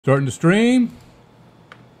Starting to stream.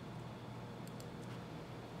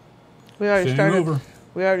 We already Sending started. over.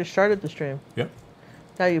 We already started the stream. Yep.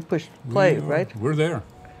 Now you push play, right? We're there.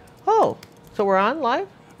 Oh, so we're on live?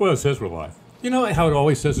 Well, it says we're live. You know how it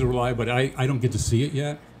always says we're live, but I don't get to see it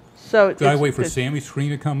yet. So Did I wait for Sammy's screen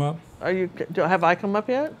to come up? Have I come up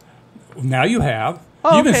yet? Now you have.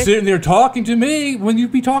 Oh, You've been okay. sitting there talking to me when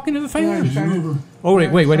you'd be talking to the fans. Oh wait,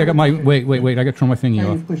 I got my wait. I got to turn my thingy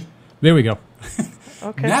off. There we go.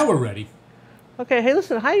 Okay. Now we're ready. Okay. Hey,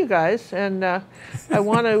 listen. Hi, you guys, and I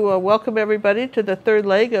want to welcome everybody to the third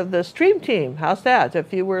leg of the stream team. How's that?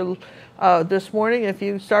 If you were this morning, if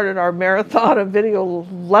you started our marathon of video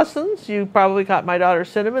lessons, you probably caught my daughter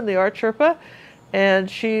Cinnamon, the art Sherpa. And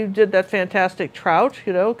she did that fantastic trout,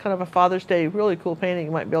 you know, kind of a Father's Day, really cool painting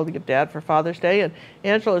you might be able to give Dad for Father's Day. And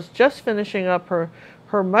Angela's just finishing up her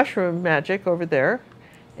mushroom magic over there.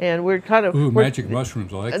 And we're kind of... magic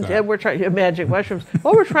mushrooms, I like that. And we're trying magic mushrooms.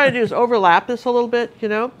 What we're trying to do is overlap this a little bit, you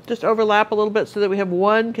know, just overlap a little bit so that we have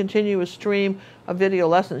one continuous stream of video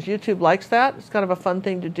lessons. YouTube likes that. It's kind of a fun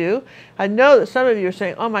thing to do. I know that some of you are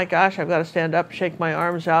saying, oh my gosh, I've got to stand up, shake my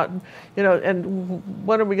arms out, and, you know, and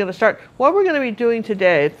when are we going to start? What we're going to be doing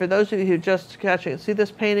today, for those of you who just catching it, see this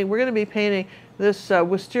painting, we're going to be painting this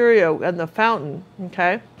Wisteria and the fountain,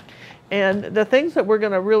 okay? And the things that we're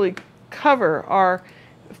going to really cover are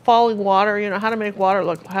falling water, you know, how to make water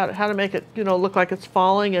look, how to make it, you know, look like it's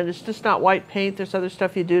falling, and it's just not white paint. There's other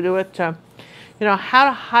stuff you do to it. You know, how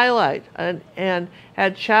to highlight and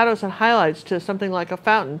add shadows and highlights to something like a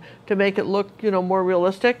fountain to make it look, you know, more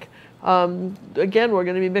realistic. Again, we're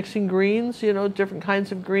going to be mixing greens, you know, different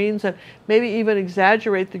kinds of greens, and maybe even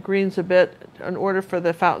exaggerate the greens a bit in order for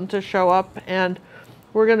the fountain to show up. And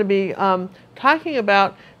we're going to be talking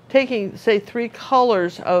about taking, say, 3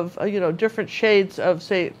 colors of, you know, different shades of,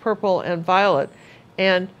 say, purple and violet,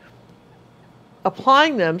 and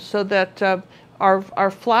applying them so that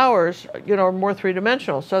our flowers, you know, are more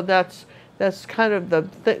three-dimensional. So that's kind of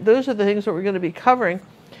those are the things that we're going to be covering.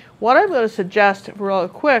 What I'm going to suggest real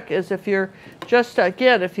quick is if you're just,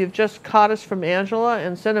 again, if you've just caught us from Angela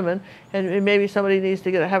and Cinnamon, and maybe somebody needs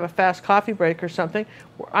to have a fast coffee break or something,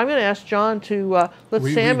 I'm going to ask John to let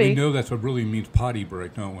Sammy... We know that's what really means potty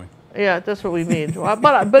break, don't we? Yeah, that's what we mean.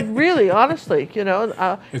 But really, honestly, you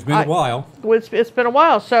know... it's been a while. It's been a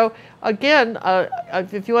while. So, again,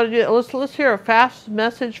 if you want to do it, let's hear a fast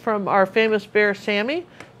message from our famous bear, Sammy.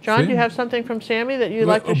 John, do you have something from Sammy that you'd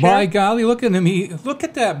like to share? By golly, look at him. Look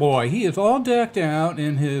at that boy. He is all decked out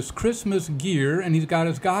in his Christmas gear, and he's got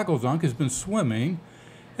his goggles on because he's been swimming.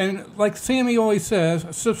 And like Sammy always says,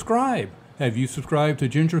 subscribe. Have you subscribed to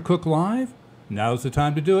Ginger Cook Live? Now's the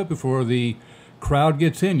time to do it before the crowd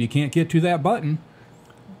gets in. You can't get to that button.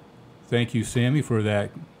 Thank you, Sammy, for that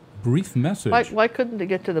brief message. Why couldn't they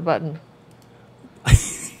get to the button?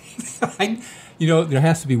 You know, there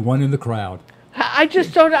has to be one in the crowd. I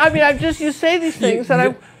just don't. I mean, you say these things,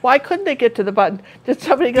 why couldn't they get to the button? Did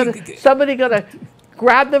somebody gonna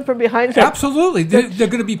grab them from behind? Absolutely, they're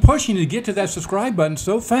going to be pushing to get to that subscribe button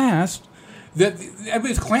so fast that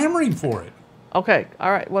everybody's clamoring for it. Okay,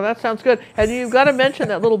 all right. Well, that sounds good. And you've got to mention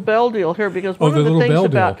that little bell deal here, because one of the things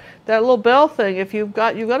about that little bell thing, if you've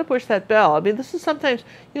got to push that bell. I mean, this is sometimes,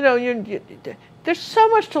 you know, there's so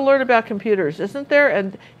much to learn about computers, isn't there?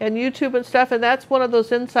 And YouTube and stuff, and that's one of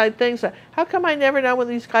those inside things. How come I never know when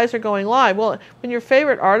these guys are going live? Well, when your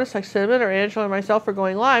favorite artists like Cinnamon or Angela or myself are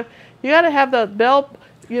going live, you got to have the bell,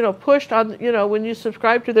 you know, pushed on, you know, when you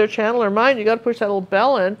subscribe to their channel or mine, you got to push that little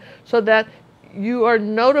bell in so that you are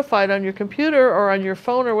notified on your computer or on your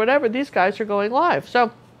phone or whatever, these guys are going live. So,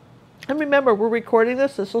 and remember, we're recording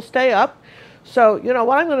this. This will stay up. So, you know,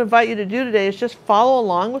 what I'm going to invite you to do today is just follow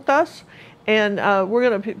along with us. And we're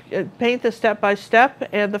going to paint this step by step.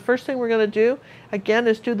 And the first thing we're going to do, again,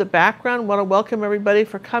 is do the background. I want to welcome everybody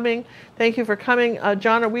for coming. Thank you for coming.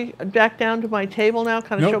 John, are we back down to my table now?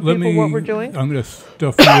 Kind of show people what we're doing? I'm going to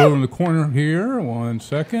stuff you over in the corner here. 1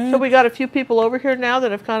 second. So we got a few people over here now that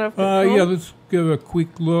have kind of... yeah, let's give a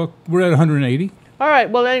quick look. We're at 180. All right.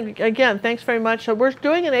 Well, then, again, thanks very much. So we're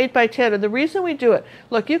doing an 8 by 10. And the reason we do it,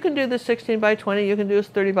 look, you can do this 16 by 20. You can do this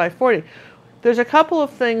 30 by 40. There's a couple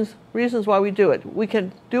of reasons why we do it. We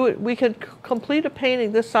can complete a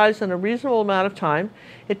painting this size in a reasonable amount of time.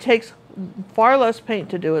 It takes far less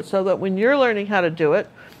paint to do it, so that when you're learning how to do it,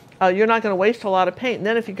 you're not going to waste a lot of paint. And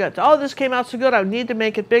then if you got, oh, this came out so good, I need to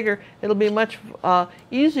make it bigger, it'll be much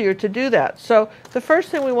easier to do that. So the first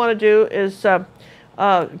thing we want to do is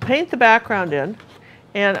paint the background in.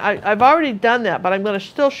 And I've already done that, but I'm going to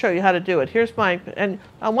still show you how to do it. Here's and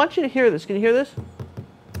I want you to hear this. Can you hear this?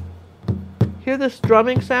 Hear this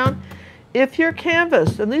drumming sound? If your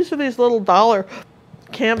canvas, and these are these little dollar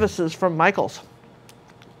canvases from Michael's.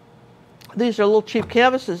 These are little cheap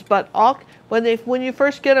canvases, but when you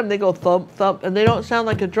first get them, they go thump, thump, and they don't sound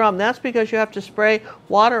like a drum. That's because you have to spray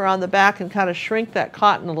water on the back and kind of shrink that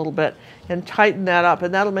cotton a little bit and tighten that up,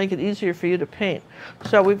 and that'll make it easier for you to paint.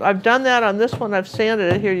 So I've done that on this one. I've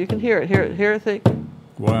sanded it. Here, you can hear it. Hear it.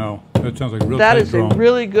 Wow, that sounds like a real That tight is drum. a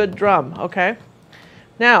really good drum, okay?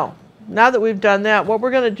 Now that we've done that, what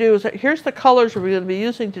we're going to do is, here's the colors we're going to be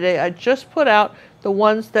using today. I just put out the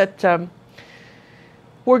ones that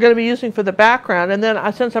we're going to be using for the background, and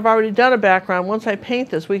then since I've already done a background, once I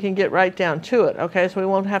paint this, we can get right down to it, okay? So we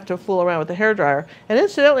won't have to fool around with the hairdryer. And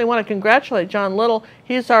incidentally, I want to congratulate John Little.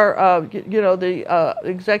 He's our, the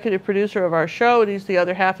executive producer of our show, and he's the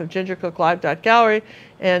other half of GingerCookLive.gallery.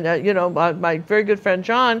 And, my very good friend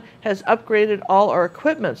John has upgraded all our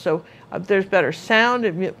equipment. So there's better sound.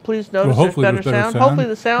 And please notice there's better sound. Hopefully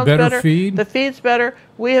the sound's better. Feed. The feed's better.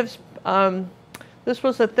 We have... this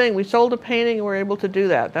was the thing. We sold a painting and we were able to do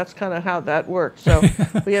that. That's kind of how that worked. So,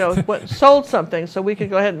 sold something so we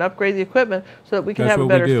could go ahead and upgrade the equipment so that we can have a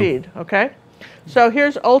better feed. Okay? So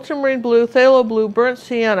here's ultramarine blue, phthalo blue, burnt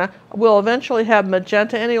sienna. We'll eventually have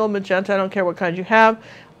magenta, any old magenta. I don't care what kind you have.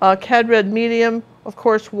 Cad red medium, of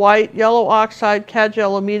course, white, yellow oxide, cad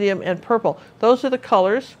yellow medium, and purple. Those are the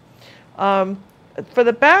colors. For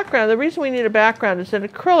the background, the reason we need a background is in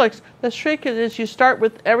acrylics, the trick is you start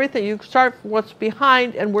with everything. You start from what's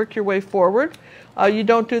behind and work your way forward. You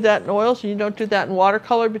don't do that in oils, and you don't do that in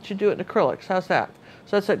watercolor, but you do it in acrylics. How's that?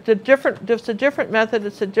 So it's a different method.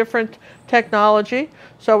 It's a different technology.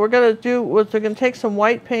 So we're going to take some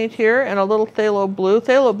white paint here and a little phthalo blue.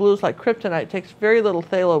 Phthalo blue is like kryptonite. It takes very little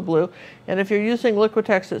phthalo blue. And if you're using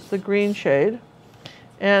Liquitex, it's the green shade.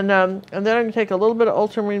 And then I'm going to take a little bit of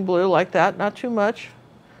ultramarine blue like that, not too much.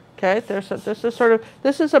 Okay,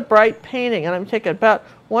 this is a bright painting, and I'm taking about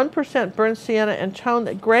 1% burnt sienna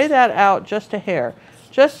and gray that out just a hair,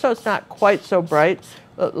 just so it's not quite so bright,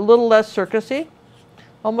 a little less circusy,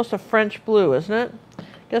 almost a French blue, isn't it? I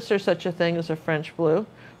guess there's such a thing as a French blue.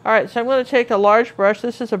 All right, so I'm going to take a large brush.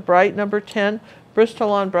 This is a bright number 10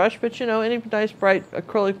 Bristol-on brush, but any nice bright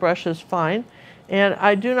acrylic brush is fine. And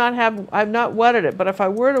I've not wetted it, but if I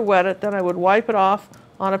were to wet it, then I would wipe it off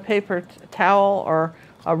on a paper towel or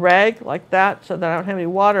a rag like that so that I don't have any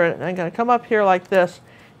water in it. And I'm going to come up here like this,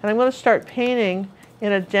 and I'm going to start painting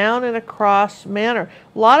in a down and across manner.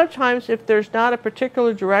 A lot of times, if there's not a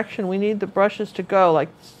particular direction we need the brushes to go, like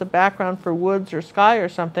this is the background for woods or sky or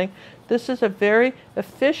something, this is a very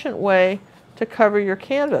efficient way to cover your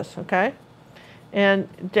canvas, okay?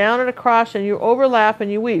 And down and across, and you overlap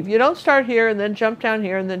and you weave. You don't start here and then jump down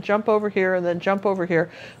here and then jump over here and then jump over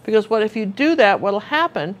here, because if you do that, what'll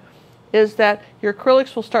happen is that your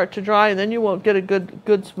acrylics will start to dry and then you won't get a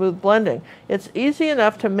good smooth blending. It's easy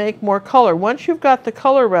enough to make more color. Once you've got the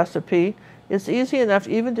color recipe, it's easy enough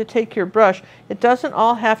even to take your brush. It doesn't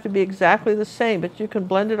all have to be exactly the same, but you can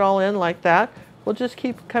blend it all in like that. We'll just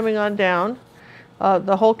keep coming on down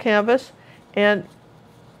the whole canvas. And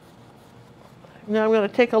now I'm going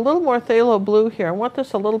to take a little more phthalo blue here. I want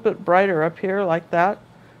this a little bit brighter up here like that.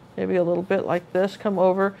 Maybe a little bit like this. Come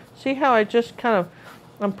over. See how I just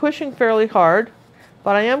I'm pushing fairly hard,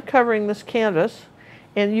 but I am covering this canvas.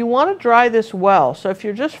 And you want to dry this well. So if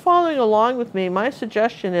you're just following along with me, my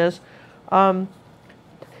suggestion is, watch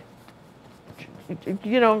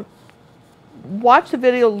the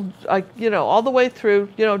video, all the way through,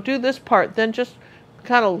 do this part, then just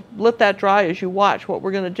kind of let that dry as you watch what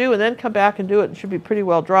we're going to do, and then come back and do it. It should be pretty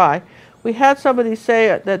well dry. We had somebody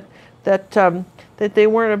say that they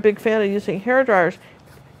weren't a big fan of using hair dryers.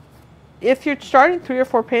 If you're starting 3 or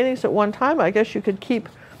 4 paintings at one time, I guess you could keep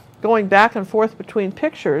going back and forth between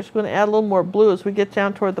pictures. We're going to add a little more blue as we get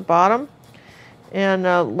down toward the bottom, and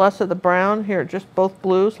less of the brown here, just both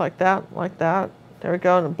blues like that. There we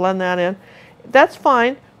go, and blend that in. That's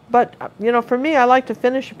fine. But, for me, I like to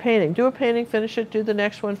finish a painting. Do a painting, finish it, do the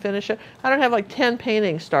next one, finish it. I don't have like 10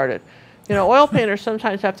 paintings started. Oil painters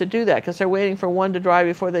sometimes have to do that because they're waiting for one to dry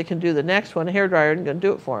before they can do the next one. A hairdryer isn't going to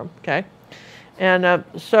do it for them, okay? And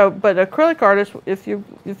but acrylic artists, if you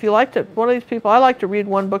like to, one of these people, I like to read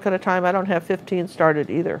one book at a time. I don't have 15 started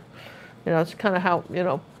either. It's kind of how,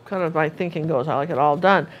 kind of my thinking goes. I like it all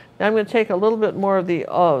done. Now I'm going to take a little bit more of the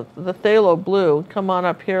phthalo blue, come on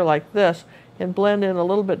up here like this, and blend in a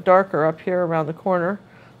little bit darker up here around the corner,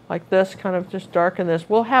 like this, kind of just darken this.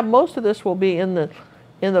 We'll have, most of this will be in the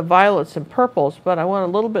violets and purples, but I want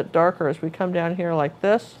a little bit darker as we come down here like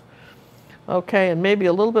this. Okay, and maybe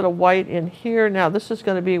a little bit of white in here. Now this is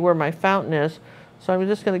going to be where my fountain is, so I'm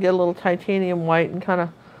just going to get a little titanium white and kind of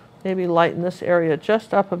maybe lighten this area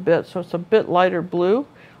just up a bit so it's a bit lighter blue.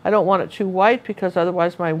 I don't want it too white because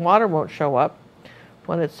otherwise my water won't show up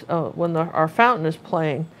when it's our fountain is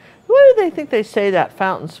playing. Why do they think they say that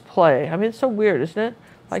fountains play? I mean, it's so weird, isn't it?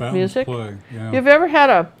 Like Fountains music. Play, yeah. You've ever had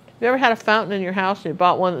a fountain in your house and you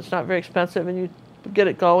bought one that's not very expensive and you get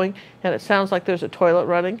it going and it sounds like there's a toilet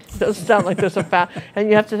running? It doesn't sound like there's a fountain, and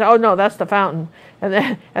you have to say, oh no, that's the fountain.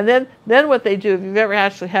 And then what they do, if you've ever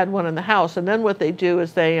actually had one in the house, and then what they do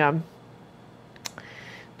is they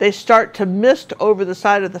start to mist over the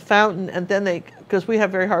side of the fountain, and then because we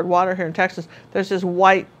have very hard water here in Texas, there's this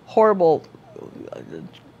white, horrible,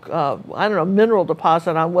 I don't know, mineral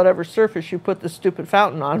deposit on whatever surface you put the stupid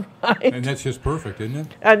fountain on, right? And that's just perfect, isn't it?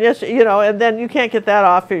 And yes, and then you can't get that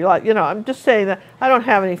off. You're like, I'm just saying that I don't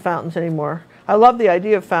have any fountains anymore. I love the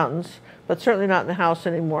idea of fountains, but certainly not in the house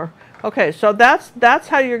anymore. Okay, so that's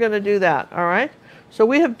how you're going to do that, all right? So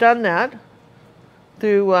we have done that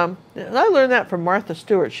through, I learned that from Martha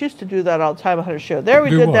Stewart. She used to do that all the time on her show. There we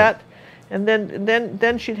did that. And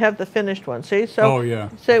then she'd have the finished one. See, so oh yeah.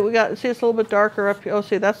 See, it's a little bit darker up here. Oh,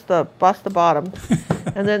 see, that's the bottom,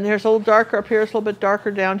 and then there's a little darker up here. It's a little bit darker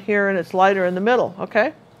down here, and it's lighter in the middle.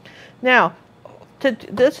 Okay, now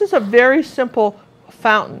this is a very simple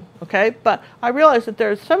fountain. Okay, but I realize that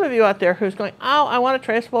there's some of you out there who's going, oh, I want a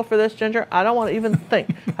traceable for this, Ginger. I don't want to even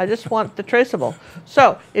think. I just want the traceable.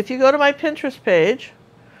 So if you go to my Pinterest page,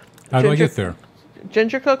 how do I get there?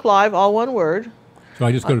 Ginger Cook Live, all one word. So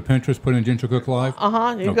I just go to Pinterest, put in Ginger Cook Live?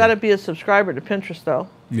 You've got to be a subscriber to Pinterest, though.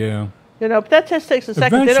 Yeah. But that just takes a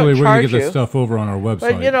second. Eventually, they don't we're going to charge get this you. stuff over on our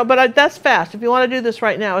website. But that's fast. If you want to do this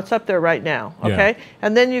right now, it's up there right now, okay? Yeah.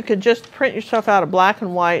 And then you can just print yourself out a black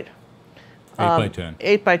and white 8x10.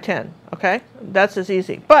 8x10, okay? That's as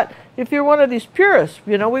easy. But if you're one of these purists,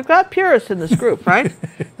 we've got purists in this group, right?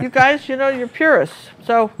 You guys, you're purists.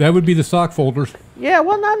 So that would be the sock folders. Yeah,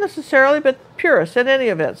 well, not necessarily, but purists in any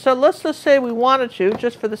event. So let's just say we wanted to,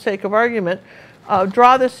 just for the sake of argument,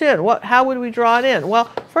 draw this in. How would we draw it in? Well,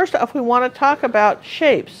 first off, we want to talk about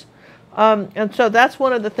shapes. And so that's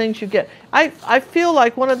one of the things you get. I feel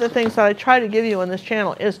like one of the things that I try to give you on this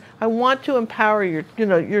channel is I want to empower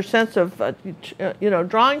your sense of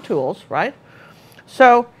drawing tools, right?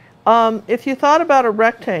 So if you thought about a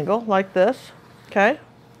rectangle like this, okay,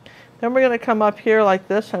 then we're going to come up here like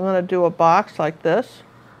this. I'm going to do a box like this.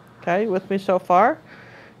 Okay, with me so far?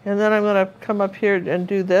 And then I'm going to come up here and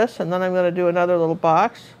do this, and then I'm going to do another little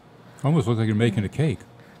box. Almost looks like you're making a cake.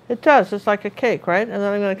 It does. It's like a cake, right? And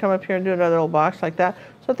then I'm going to come up here and do another little box like that.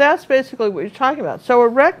 So that's basically what you're talking about. So a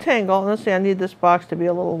rectangle, and let's see, I need this box to be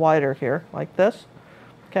a little wider here, like this.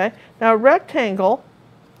 Okay? Now a rectangle,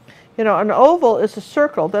 an oval is a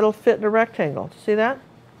circle that'll fit in a rectangle. See that?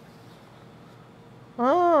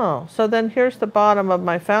 Oh, so then here's the bottom of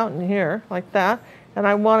my fountain here, like that. And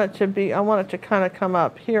I want it to kind of come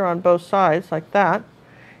up here on both sides, like that.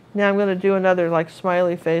 Now I'm going to do another like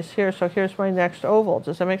smiley face here. So here's my next oval.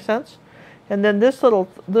 Does that make sense? And then this little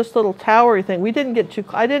towery thing,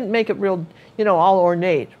 I didn't make it real, all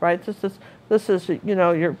ornate, right? This is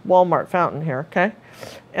your Walmart fountain here, okay?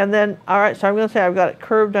 And then, all right, so I'm going to say I've got it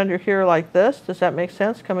curved under here like this. Does that make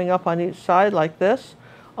sense? Coming up on each side like this.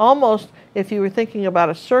 Almost, if you were thinking about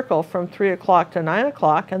a circle from 3 o'clock to 9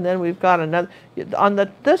 o'clock, and then we've got another. On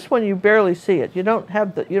this one, you barely see it. You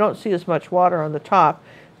don't see as much water on the top.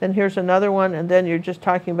 Then here's another one, and then you're just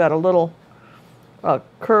talking about a little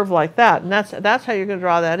curve like that, and that's how you're going to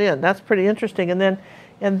draw that in. That's pretty interesting. And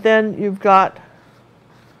then you've got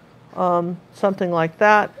something like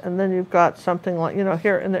that, and then you've got something like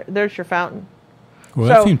here, and there's your fountain. Well,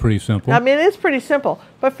 that seemed pretty simple. I mean, it's pretty simple.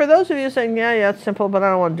 But for those of you saying, yeah, it's simple, but I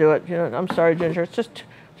don't want to do it. I'm sorry, Ginger. It's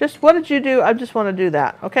just what did you do? I just want to do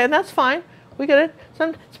that. Okay, and that's fine. We get it.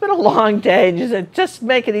 It's been a long day. And you said, just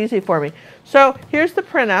make it easy for me. So here's the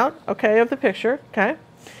printout, okay, of the picture, okay.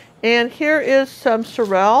 And here is some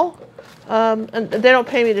Sorel. And they don't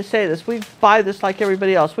pay me to say this. We buy this like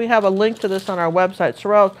everybody else. We have a link to this on our website.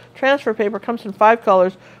 Sorel transfer paper comes in 5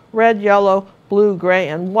 colors: red, yellow, blue, gray,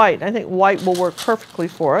 and white. I think white will work perfectly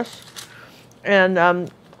for us.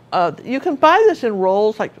 And you can buy this in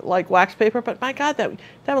rolls like wax paper, but my God, that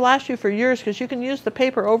will last you for years because you can use the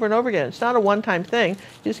paper over and over again. It's not a one-time thing.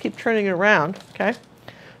 You just keep turning it around, okay?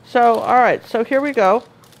 So, all right, so here we go.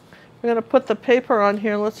 We're going to put the paper on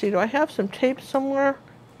here. Let's see, do I have some tape somewhere?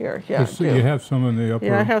 Here, yeah. So you have some in the upper...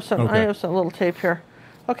 Yeah, I have some. Okay. I have some little tape here.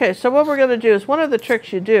 Okay, so what we're going to do is one of the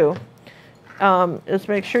tricks you do is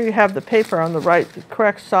make sure you have the paper on the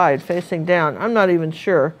correct side facing down. I'm not even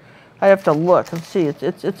sure. I have to look and see.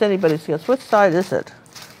 It's anybody's guess. Which side is it?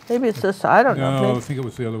 Maybe it's this side. I don't know. No, I think it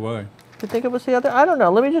was the other way. You think it was the other? I don't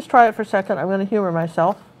know. Let me just try it for a second. I'm going to humor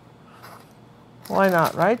myself. Why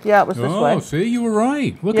not, right? Yeah, it was this way. Oh, see, you were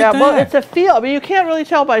right. Look Yeah, at that. well, it's a feel. I mean, you can't really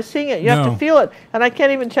tell by seeing it. You have No. to feel it. And I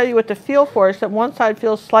can't even tell you what to feel for, except one side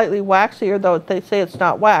feels slightly waxier, though they say it's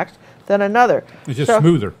not wax, than another. It's just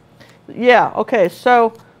smoother. Yeah, okay,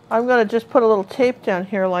 so I'm going to just put a little tape down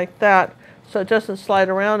here like that so it doesn't slide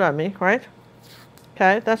around on me, right?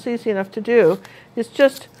 Okay, that's easy enough to do. It's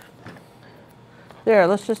just,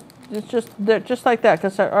 there, it's just there, just like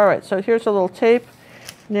that. All right, so here's a little tape.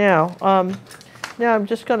 Now I'm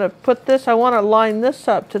just going to put this, I want to line this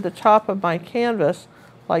up to the top of my canvas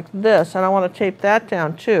like this, and I want to tape that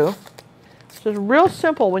down too. It's just real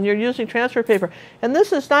simple when you're using transfer paper. And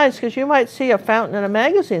this is nice because you might see a fountain in a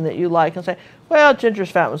magazine that you like and say, well,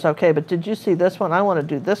 Ginger's fountain was okay, but did you see this one? I want to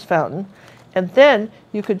do this fountain. And then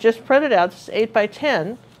you could just print it out. It's 8 by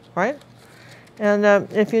 10, right? And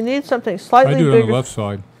if you need something slightly bigger. I do it on the left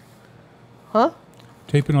side. Huh?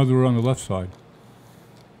 Tape another on the left side.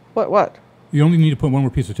 What? You only need to put one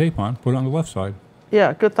more piece of tape on. Put it on the left side.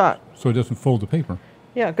 Yeah, good thought. So it doesn't fold the paper.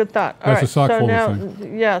 Yeah, good thought. All That's right, a sock so folder now,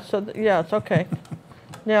 thing. Yeah, it's okay.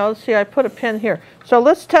 Now, let's see, I put a pin here. So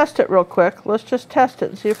let's test it real quick. Let's just test it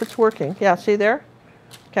and see if it's working. Yeah, see there?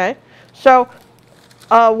 Okay. So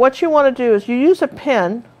what you want to do is you use a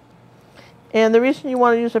pen, and the reason you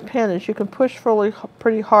want to use a pen is you can push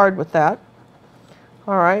pretty hard with that.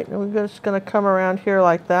 All right, and we're just going to come around here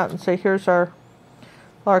like that and say, here's our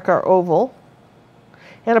oval.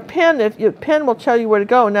 And a pen will tell you where to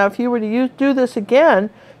go. Now, if you were to do this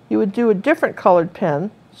again, you would do a different colored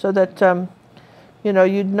pen so that,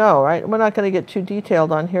 you'd know, right? We're not going to get too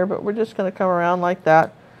detailed on here, but we're just going to come around like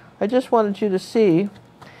that. I just wanted you to see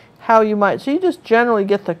how you might. So you just generally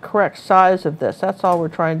get the correct size of this. That's all we're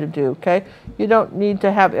trying to do, okay? You don't need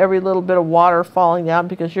to have every little bit of water falling down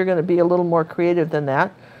because you're going to be a little more creative than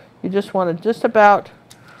that. You just want to just about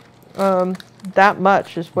that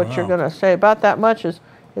much is what you're going to say. About that much is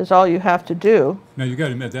all you have to do. Now, you got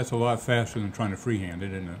to admit, that's a lot faster than trying to freehand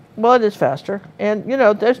it, isn't it? Well, it is faster. And,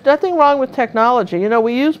 there's nothing wrong with technology.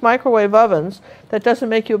 We use microwave ovens. That doesn't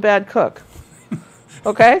make you a bad cook.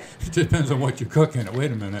 Okay? It depends on what you cook in it.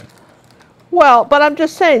 Wait a minute. Well, but I'm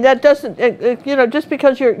just saying, that doesn't, just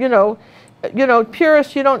because you're,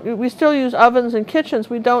 purists, we still use ovens in kitchens.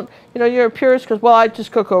 We don't, you're a purist because, well, I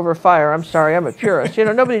just cook over fire. I'm sorry, I'm a purist.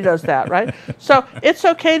 Nobody does that, right? So it's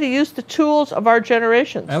okay to use the tools of our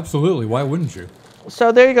generations. Absolutely. Why wouldn't you?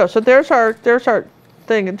 So there you go. So there's our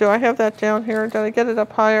thing. And do I have that down here? Did I get it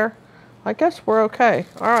up higher? I guess we're okay.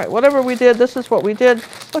 All right, whatever we did, this is what we did.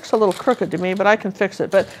 Looks a little crooked to me, but I can fix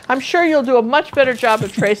it. But I'm sure you'll do a much better job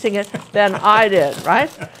of tracing it than I did,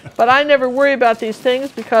 right? But I never worry about these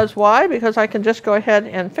things because why? Because I can just go ahead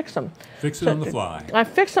and fix them. Fix it on the fly. I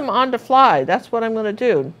fix them on the fly. That's what I'm going to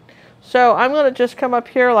do. So I'm going to just come up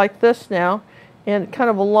here like this now and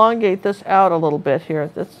kind of elongate this out a little bit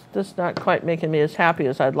here. This not quite making me as happy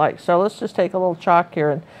as I'd like. So let's just take a little chalk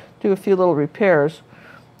here and do a few little repairs.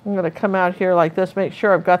 I'm going to come out here like this, make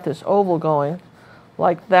sure I've got this oval going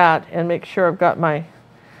like that, and make sure I've got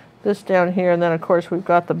this down here, and then of course we've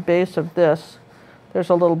got the base of this. There's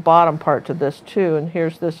a little bottom part to this too, and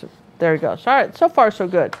here's this. There it goes. All right, so far so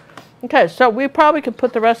good. Okay, so we probably could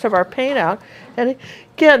put the rest of our paint out. And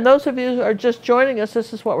again, those of you who are just joining us,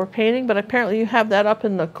 this is what we're painting, but apparently you have that up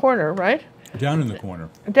in the corner, right? Down in the corner.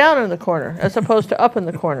 Down in the corner, as opposed to up in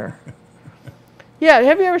the corner. Yeah,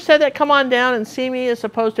 have you ever said that, come on down and see me, as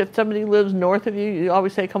opposed to if somebody lives north of you, you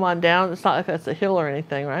always say come on down. It's not like that's a hill or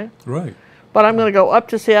anything, right? Right. But I'm going to go up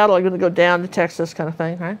to Seattle, I'm going to go down to Texas kind of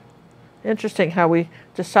thing, right? Interesting how we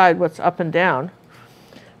decide what's up and down.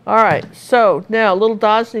 All right, so now a little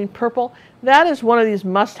Dazzling Purple. That is one of these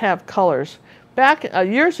must-have colors. Back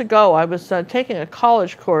years ago, I was taking a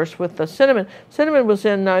college course with Cinnamon. Cinnamon was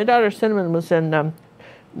in, my daughter Cinnamon was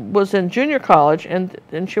in junior college,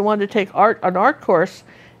 and she wanted to take an art course,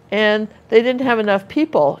 and they didn't have enough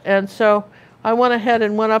people, and so I went ahead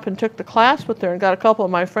and went up and took the class with her and got a couple of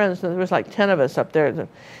my friends, and there was like 10 of us up there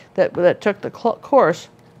that took the course.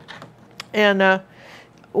 And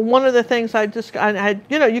one of the things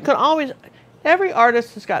you can always, every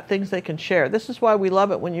artist has got things they can share. This is why we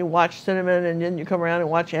love it when you watch Cinnamon and then you come around and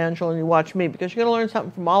watch Angela and you watch me, because you're going to learn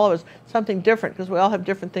something from all of us, something different, because we all have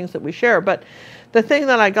different things that we share. But the thing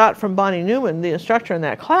that I got from Bonnie Newman, the instructor in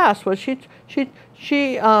that class, was she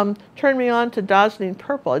turned me on to Dazzling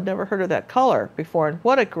Purple. I'd never heard of that color before, and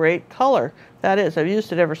what a great color that is. I've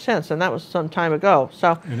used it ever since, and that was some time ago.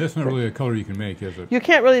 So, and that's not really a color you can make, is it? You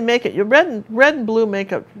can't really make it. Your red and blue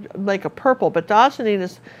make a purple, but Dazzling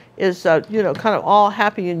is kind of all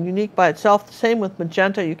happy and unique by itself. The same with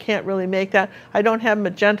magenta. You can't really make that. I don't have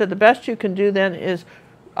magenta. The best you can do then is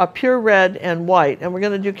a pure red and white, and we're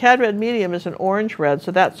going to do Cad Red Medium as an orange red,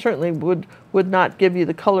 so that certainly would not give you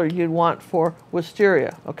the color you'd want for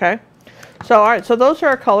Wisteria, okay? So, all right, so those are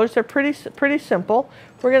our colors. They're pretty simple.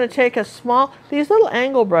 We're going to take a small, these little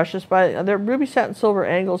angle brushes, they're Ruby Satin Silver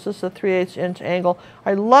angles. This is a 3/8 inch angle.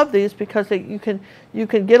 I love these because you can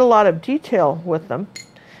get a lot of detail with them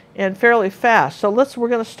and fairly fast. So we're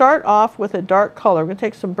going to start off with a dark color. We're going to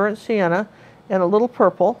take some burnt sienna and a little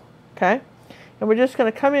purple, okay? And we're just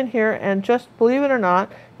going to come in here and just, believe it or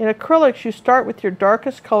not, in acrylics you start with your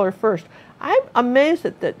darkest color first. I'm amazed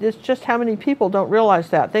at that. It's just how many people don't realize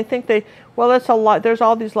that. They think well, that's a lot. There's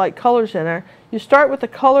all these light colors in there. You start with the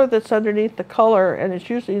color that's underneath the color, and it's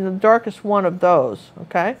usually the darkest one of those,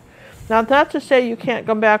 okay? Now, not to say you can't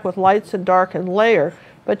come back with lights and dark and layer,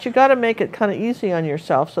 but you got to make it kind of easy on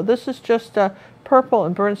yourself. So this is just purple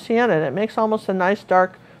and burnt sienna, and it makes almost a nice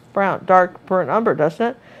dark burnt umber, doesn't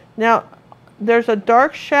it? Now, there's a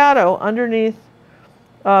dark shadow underneath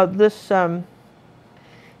this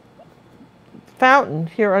fountain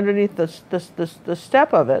here underneath the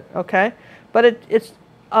step of it, okay? But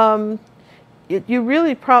you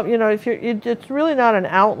really probably, it's really not an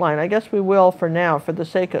outline. I guess we will for now, for the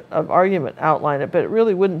sake of argument, outline it, but it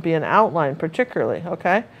really wouldn't be an outline particularly,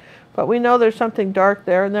 okay? But we know there's something dark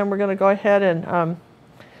there, and then we're going to go ahead and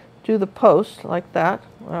do the post like that,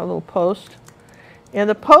 our little post. And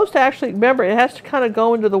the post actually, remember, it has to kind of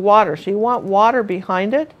go into the water, so you want water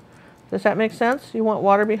behind it. Does that make sense? You want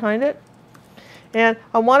water behind it? And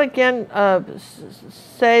I want to again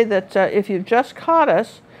say that if you've just caught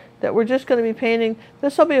us, that we're just going to be painting.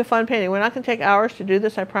 This will be a fun painting. We're not going to take hours to do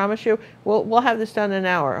this, I promise you. We'll have this done in an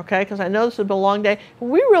hour, okay? Because I know this has been a long day.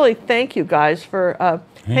 We really thank you guys for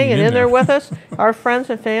hanging in there with us, our friends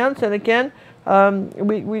and fans. And again,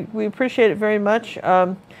 we appreciate it very much.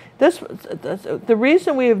 The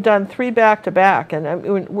reason we have done 3 back-to-back,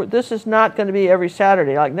 and this is not going to be every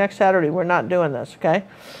Saturday. Like next Saturday, we're not doing this, okay?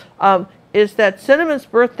 Is that Cinnamon's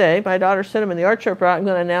birthday, my daughter Cinnamon, the art show brought, I'm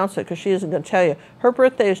going to announce it because she isn't going to tell you. Her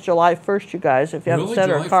birthday is July 1st, you guys, if you haven't sent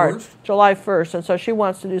her a card. 1st? July 1st, and so she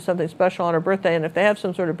wants to do something special on her birthday, and if they have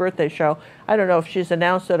some sort of birthday show, I don't know if she's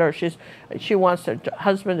announced it or she wants her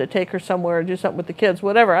husband to take her somewhere or do something with the kids,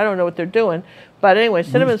 whatever. I don't know what they're doing. But anyway,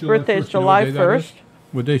 Cinnamon's birthday is July 1st.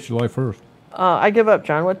 What day's July 1st? I give up,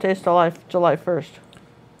 John. What day's July 1st?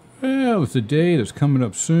 Well, it's a day that's coming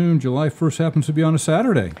up soon. July 1st happens to be on a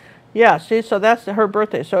Saturday. Yeah, see, so that's her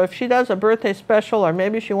birthday. So if she does a birthday special, or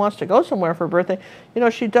maybe she wants to go somewhere for her birthday,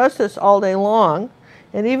 she does this all day long.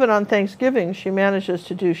 And even on Thanksgiving, she manages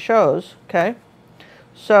to do shows, okay?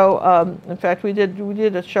 So, in fact, we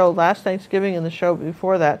did a show last Thanksgiving and the show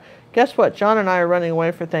before that. Guess what? John and I are running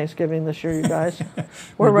away for Thanksgiving this year, you guys.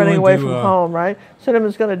 We're running away from home, right?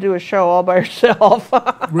 Cinnamon's going to do a show all by herself.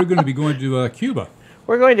 We're going to be going to Cuba.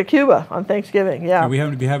 We're going to Cuba on Thanksgiving, yeah. And we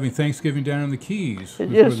happen to be having Thanksgiving down in the Keys.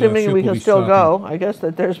 Assuming we can still go. I guess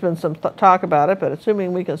that there's been some talk about it, but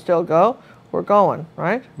assuming we can still go, we're going,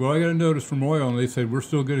 right? Well, I got a notice from Royal, and they said we're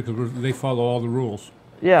still good because they follow all the rules.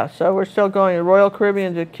 Yeah, so we're still going to Royal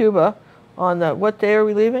Caribbean to Cuba on what day are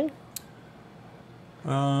we leaving?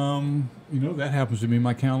 That happens to be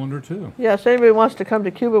my calendar, too. Yeah, so anybody wants to come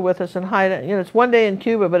to Cuba with us and hide it. It's one day in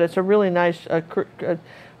Cuba, but it's a really nice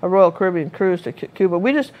a Royal Caribbean cruise to Cuba.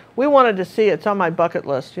 We wanted to see it. It's on my bucket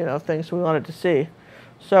list, things we wanted to see.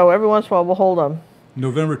 So every once in a while we'll hold them.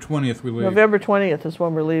 November 20th we leave. November 20th is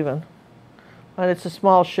when we're leaving. And it's a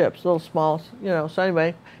small ship, it's a little small, So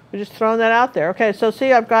anyway, we're just throwing that out there. Okay, so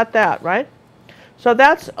see, I've got that, right? So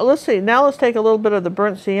let's see, now let's take a little bit of the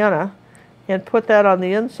burnt sienna and put that on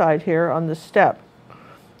the inside here on the step.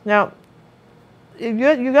 Now,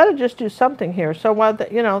 you got to just do something here. So while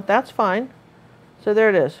that's fine. So there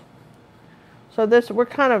it is. So we're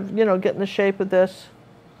kind of, getting the shape of this.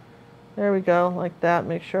 There we go, like that.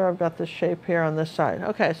 Make sure I've got this shape here on this side.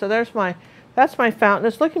 Okay, so that's my fountain.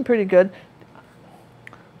 It's looking pretty good.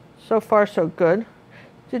 So far, so good.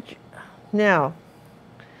 Now,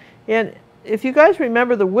 and if you guys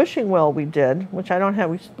remember the wishing well we did, which I don't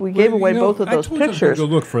have, we gave away both of those pictures. Go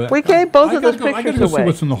look for that. We gave both of those pictures away. I got to see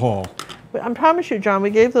what's in the hall. I promise you, John, we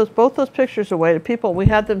gave both those pictures away to people. We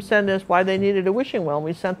had them send us why they needed a wishing well, and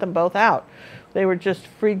we sent them both out. They were just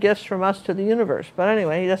free gifts from us to the universe. But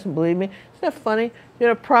anyway, he doesn't believe me. Isn't that funny?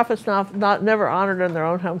 Prophets not never honored in their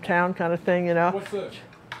own hometown kind of thing, What's this?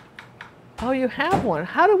 Oh, you have one.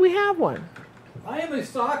 How do we have one? I am a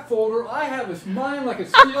stock folder. I have this mind like a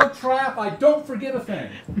steel trap. I don't forget a thing.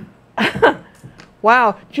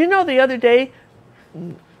 Wow. Do you know the other day,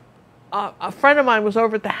 a friend of mine was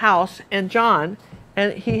over at the house, and John,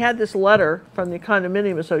 and he had this letter from the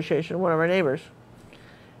condominium association, one of our neighbors.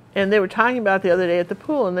 And they were talking about it the other day at the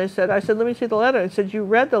pool, and I said, let me see the letter. I said, you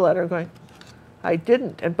read the letter? I'm going, I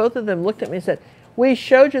didn't. And both of them looked at me and said, we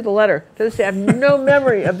showed you the letter. They say, I have no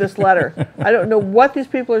memory of this letter. I don't know what these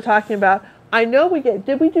people are talking about. I know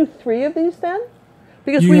did we do 3 of these then?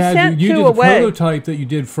 Because we sent 2 away. You did the prototype that you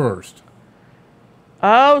did first.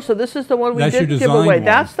 Oh, so this is the one we did give away.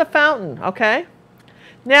 That's the fountain, okay?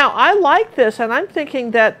 Now, I like this, and I'm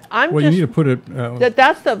thinking that you need to put it...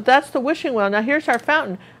 that's the wishing well. Now, here's our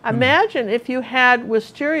fountain. Imagine if you had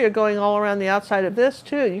wisteria going all around the outside of this,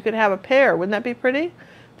 too. You could have a pair. Wouldn't that be pretty?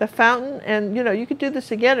 The fountain, and, you could do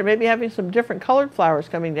this again, or maybe having some different colored flowers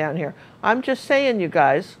coming down here. I'm just saying, you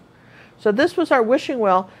guys. So this was our wishing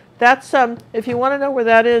well. That's, if you want to know where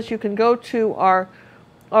that is, you can go to our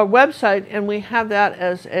website, and we have that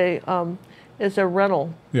as a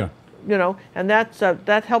rental. Yeah. And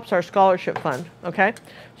that helps our scholarship fund. Okay,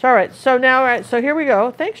 so all right. So now, all right. So here we go.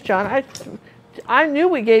 Thanks, John. I knew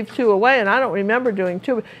we gave 2 away, and I don't remember doing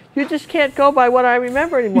 2. You just can't go by what I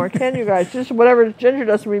remember anymore, can you guys? Just whatever Ginger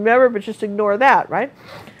doesn't remember, but just ignore that, right?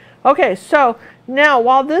 Okay. So now,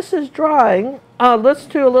 while this is drying, let's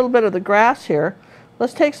do a little bit of the grass here.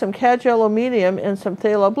 Let's take some cad yellow medium and some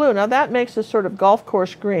phthalo blue. Now that makes a sort of golf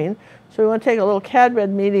course green. So we want to take a little cad red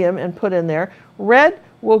medium and put in there. Red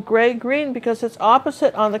will gray green because it's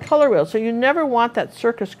opposite on the color wheel. So you never want that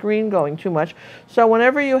circus green going too much. So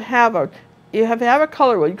whenever you have a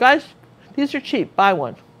color wheel, you guys, these are cheap. Buy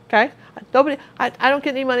one, okay? I don't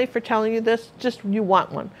get any money for telling you this. Just you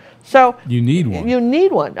want one. So you need one. You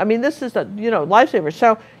need one. I mean, this is a lifesaver.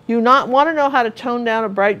 So you want to know how to tone down a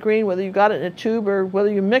bright green, whether you got it in a tube or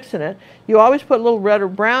whether you're mixing it. You always put a little red or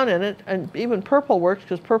brown in it, and even purple works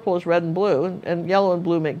because purple is red and blue, and yellow and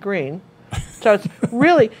blue make green. So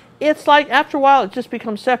it's like after a while it just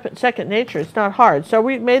becomes second nature. It's not hard. So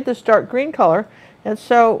we made this dark green color, and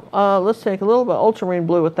so let's take a little bit of ultramarine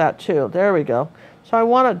blue with that too. There we go. So I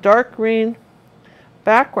want a dark green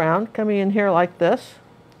background coming in here like this.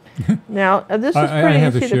 Now, this is pretty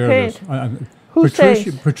easy to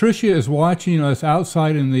paint. Patricia is watching us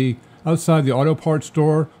outside the auto parts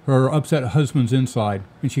store. Her upset husband's inside,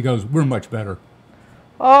 and she goes, "We're much better."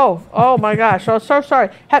 Oh my gosh! I'm so sorry.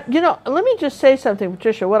 Let me just say something,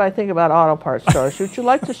 Patricia. What I think about auto parts stores. Would you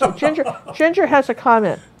like to see? Ginger has a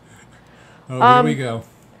comment. Oh, here we go.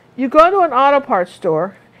 You go to an auto parts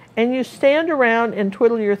store, and you stand around and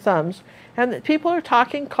twiddle your thumbs, and the people are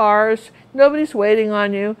talking cars. Nobody's waiting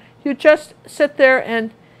on you. You just sit there,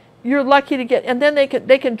 and you're lucky to get. And then they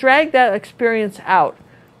can drag that experience out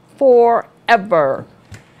forever.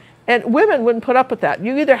 And women wouldn't put up with that.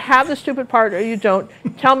 You either have the stupid part or you don't.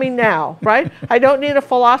 Tell me now, right? I don't need a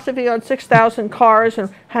philosophy on 6,000 cars and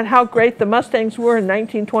how great the Mustangs were in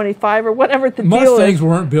 1925 or whatever the deal is. Mustangs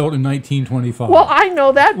weren't built in 1925. Well, I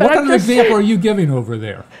know that, but what kind of example are you giving over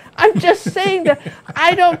there? I'm just saying that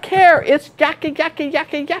I don't care. It's yakka, yakka,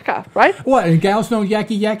 yakka, yakka, right? What, and gals don't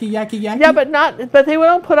yakky, yakky, yakky, yakky? Yeah, but they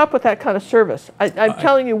don't put up with that kind of service. I'm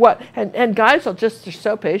telling you what. And guys they're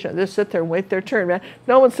so patient. They just sit there and wait their turn, man.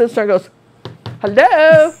 No one sits there and goes,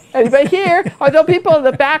 hello, anybody here? Or the people in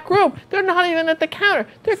the back room, they're not even at the counter.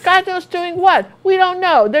 They're God knows doing what? We don't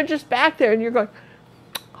know. They're just back there, and you're going,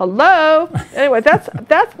 hello? Anyway,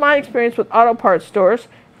 that's my experience with auto parts stores.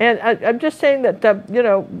 And I'm just saying that,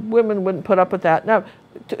 women wouldn't put up with that. Now,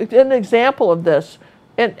 an example of this,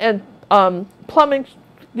 and plumbing,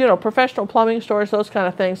 professional plumbing stores, those kind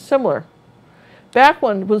of things, similar. Back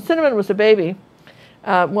when Cinnamon was a baby,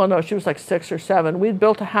 she was like 6 or 7, we'd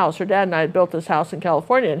built a house. Her dad and I had built this house in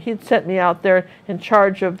California, and he'd sent me out there in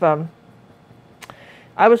charge of,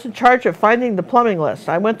 I was in charge of finding the plumbing list.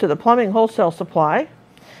 I went to the plumbing wholesale supply,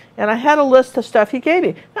 and I had a list of stuff he gave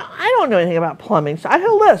me. Now, I don't know anything about plumbing, so I had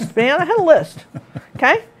a list, man. I had a list,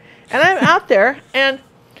 okay? And I'm out there, and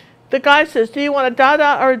the guy says, do you want a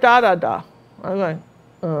da-da or a da-da-da? I'm going,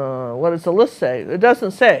 what does the list say? It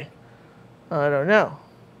doesn't say. I don't know.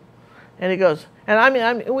 And he goes, and I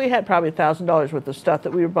mean, we had probably $1,000 worth of stuff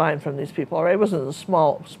that we were buying from these people, all right? It wasn't a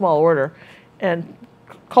small order. And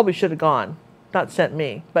Colby should have gone, not sent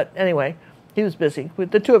me. But anyway, he was busy.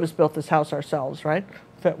 The two of us built this house ourselves, right?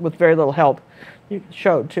 With very little help. You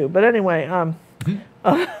showed, too. But anyway,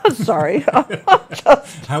 sorry.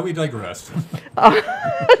 How we digress. All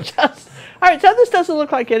right, so this doesn't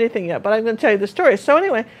look like anything yet, but I'm going to tell you the story. So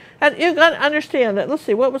anyway, and you got to understand that, let's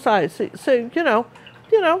see, what was I? So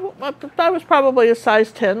I was probably a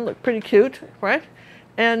size 10, looked pretty cute, right?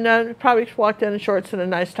 And probably walked in shorts and a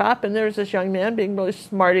nice top, and there's this young man being really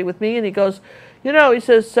smarty with me, and he goes, he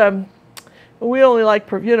says, We only like,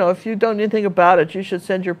 you know, if you don't know anything about it, you should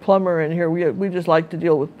send your plumber in here. We just like to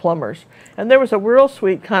deal with plumbers. And there was a real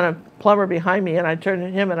sweet kind of plumber behind me, and I turned to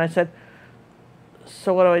him and I said,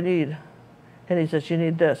 so what do I need? And he says, you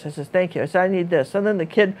need this. I says, thank you. I said, I need this. And then the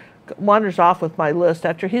kid wanders off with my list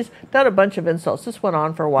after he's done a bunch of insults. This went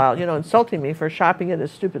on for a while, you know, insulting me for shopping at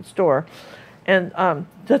his stupid store. And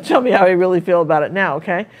tell me how I really feel about it now,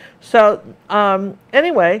 okay? So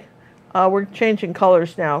anyway, we're changing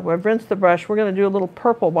colors now. We've rinsed the brush. We're going to do a little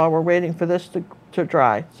purple while we're waiting for this to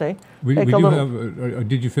dry. See?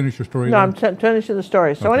 Did you finish your story? No, I'm finishing the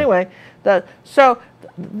story. So anyway,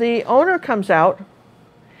 the owner comes out,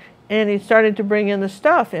 and he's starting to bring in the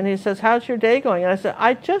stuff. And he says, how's your day going? And I said,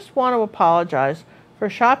 I just want to apologize for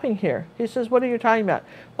shopping here. He says, what are you talking about?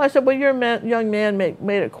 Well, I said, well, your young man made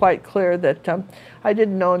it quite clear that I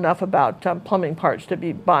didn't know enough about plumbing parts to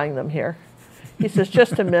be buying them here. He says,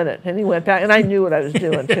 just a minute. And he went back, and I knew what I was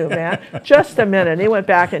doing too, man. Just a minute. And he went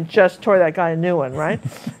back and just tore that guy a new one, right?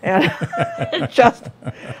 And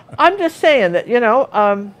I'm just saying that, you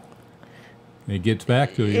know. It gets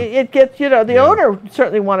back to you. It gets, you know, the owner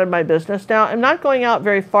certainly wanted my business. Now, I'm not going out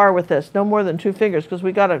very far with this, no more than 2 fingers, because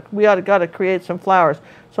we got to create some flowers.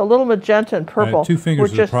 So a little magenta and purple. 2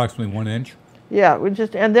 fingers is approximately 1 inch. Yeah,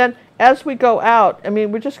 and then as we go out, I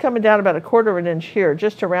mean, we're just coming down about 1/4 of an inch here,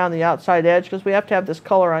 just around the outside edge, because we have to have this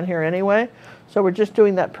color on here anyway. So we're just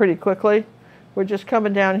doing that pretty quickly. We're just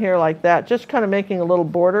coming down here like that, just kind of making a little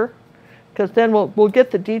border, because then we'll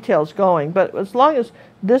get the details going. But as long as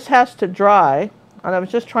this has to dry, and I was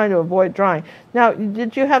just trying to avoid drying. Now,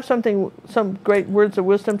 did you have some great words of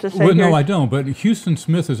wisdom to say well, here? No, I don't, but Houston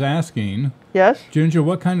Smith is asking, yes? Ginger,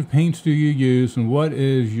 what kind of paints do you use, and what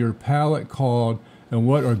is your palette called, and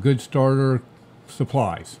what are good starter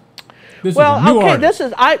supplies? This is a new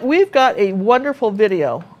artist. We've got a wonderful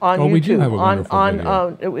video on YouTube. We do have a wonderful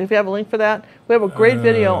video. If you have a link for that, we have a great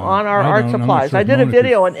video on our art supplies. Sure. I did a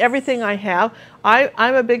video on everything I have.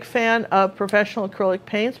 I'm a big fan of professional acrylic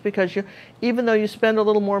paints because even though you spend a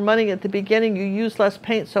little more money at the beginning, you use less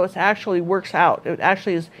paint, so it actually works out.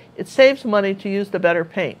 It saves money to use the better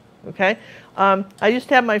paint. Okay. I used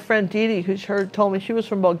to have my friend Dee Dee, who told me she was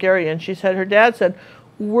from Bulgaria, and she said her dad said,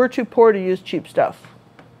 we're too poor to use cheap stuff.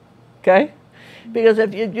 Okay? Because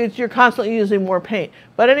if you're constantly using more paint.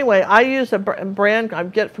 But anyway, I use a brand I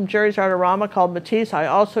get from Jerry's Artorama called Matisse. I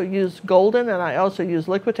also use Golden, and I also use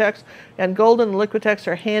Liquitex. And Golden and Liquitex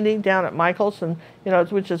are handy down at Michael's, and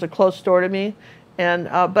which is a close store to me. And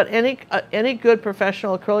but any good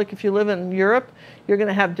professional acrylic, if you live in Europe, you're going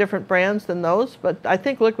to have different brands than those. But I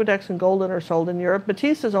think Liquitex and Golden are sold in Europe.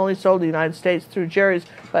 Matisse is only sold in the United States through Jerry's,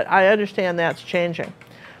 but I understand that's changing.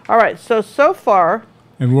 All right, so far.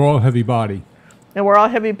 And we're all heavy body. And we're all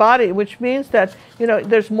heavy body, which means that,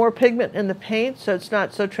 there's more pigment in the paint, so it's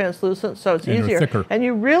not so translucent, so it's easier. Thicker. And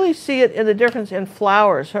you really see it in the difference in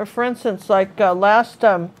flowers. So for instance, like last,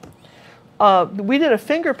 we did a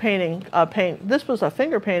finger painting paint. This was a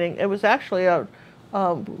finger painting. It was actually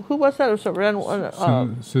who was that? It was Paul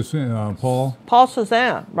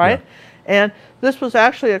Cézanne, right? Yeah. And this was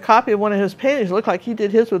actually a copy of one of his paintings. It looked like he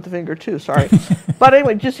did his with the finger too, sorry. But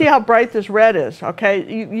anyway, do you see how bright this red is? Okay,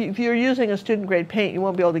 if you're using a student grade paint, you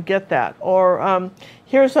won't be able to get that. Or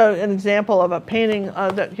here's an example of a painting,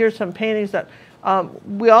 here's some paintings that,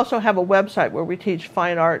 we also have a website where we teach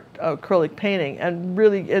fine art acrylic painting, and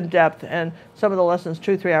really in depth, and some of the lessons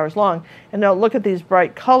 2-3 hours long. And now look at these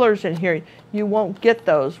bright colors in here. You won't get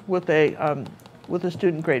those with a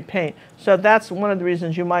student grade paint. So that's one of the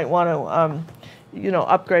reasons you might want to,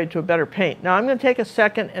 upgrade to a better paint. Now I'm going to take a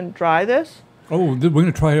second and dry this. Oh, we're going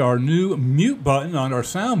to try our new mute button on our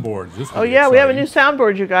soundboards. Oh yeah, we have a new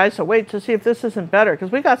soundboard, you guys. So wait to see if this isn't better, because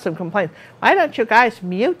we got some complaints. Why don't you guys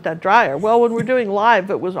mute the dryer? Well, when we're doing live,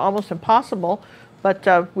 it was almost impossible, but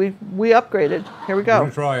we upgraded. Here we go. We're going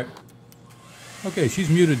to try it. Okay, she's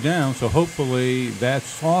muted down, so hopefully that's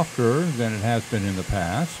softer than it has been in the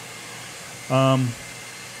past.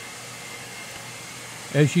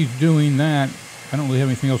 As she's doing that, I don't really have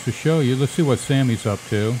anything else to show you. Let's see what Sammy's up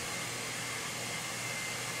to.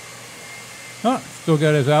 Oh, still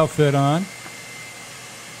got his outfit on.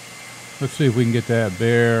 Let's see if we can get that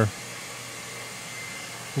bear.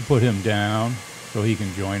 We'll put him down so he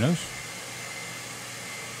can join us.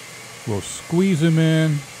 We'll squeeze him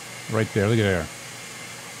in right there. Look at there.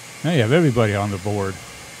 Now you have everybody on the board.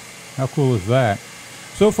 How cool is that?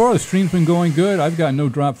 So far, the stream's been going good. I've got no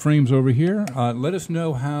drop frames over here. Let us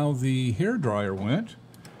know how the hair dryer went.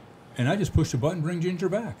 And I just pushed a button, bring Ginger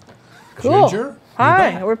back. Cool. Ginger,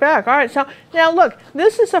 hi, back. We're back. All right, so now look,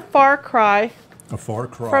 this is a far cry. A far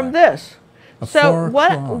cry. From this. So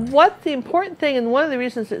what the important thing, and one of the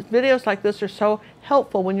reasons that videos like this are so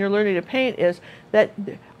helpful when you're learning to paint, is that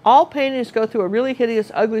all paintings go through a really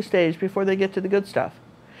hideous, ugly stage before they get to the good stuff.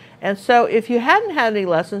 And so if you hadn't had any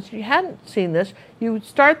lessons, you hadn't seen this, you would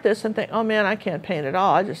start this and think, oh man, I can't paint at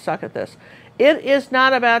all. I just suck at this. It is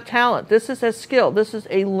not about talent. This is a skill. This is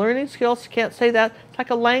a learning skill. Can't say that. It's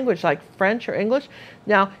like a language, like French or English.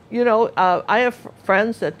 Now, you know, I have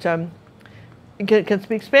friends that can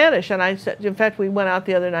speak Spanish. And I said, in fact, we went out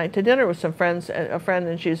the other night to dinner with some friends, a friend,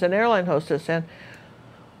 and she's an airline hostess.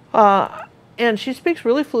 And she speaks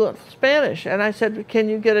really fluent Spanish. And I said, can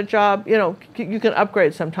you get a job? You know, you can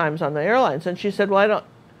upgrade sometimes on the airlines. And she said, well, I don't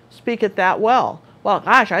speak it that well. Well,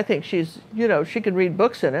 gosh, I think she's, you know, she can read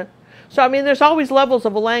books in it. So, I mean, there's always levels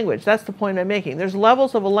of a language. That's the point I'm making. There's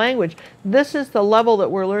levels of a language. This is the level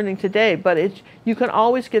that we're learning today. But you can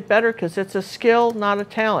always get better because it's a skill, not a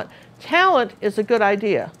talent. Talent is a good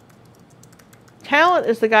idea. Talent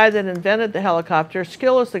is the guy that invented the helicopter.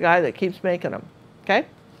 Skill is the guy that keeps making them. Okay?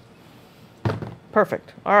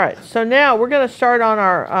 Perfect. All right. So now we're going to start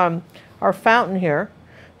on our fountain here.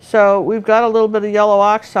 So we've got a little bit of yellow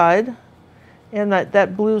oxide, and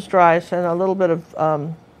that blue's dry, and a little bit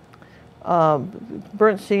of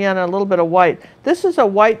burnt sienna, a little bit of white. This is a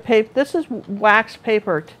white paper. This is wax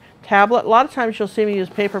paper tablet. A lot of times you'll see me use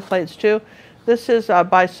paper plates too. This is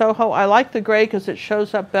by Soho. I like the gray because it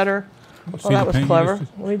shows up better. Well, that was clever.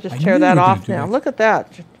 Let me just tear that off now. Look at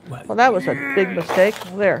that. Well, that was a big mistake.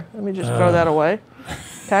 There. Let me just throw that away.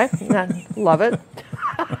 Okay. Love it.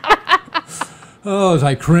 Oh, as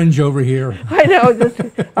I cringe over here. I know.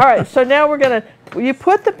 All right. So now we're going to, you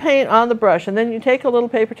put the paint on the brush, and then you take a little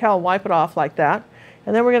paper towel and wipe it off like that.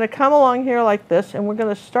 And then we're going to come along here like this, and we're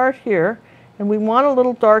going to start here. And we want a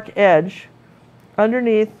little dark edge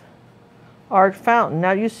underneath our fountain.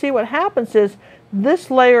 Now you see what happens is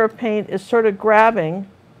this layer of paint is sort of grabbing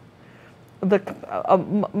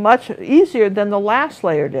much easier than the last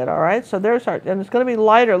layer did, all right? So there's our, and it's going to be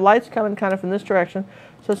lighter. Light's coming kind of from this direction.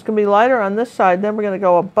 So it's going to be lighter on this side. Then we're going to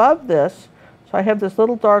go above this. So I have this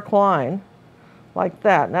little dark line like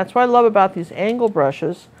that. And that's what I love about these angle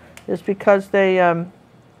brushes, is because they,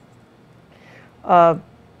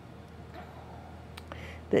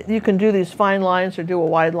 you can do these fine lines or do a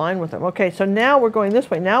wide line with them. Okay, so now we're going this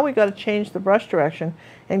way. Now we've got to change the brush direction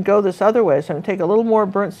and go this other way. So I'm going to take a little more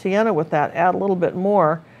burnt sienna with that, add a little bit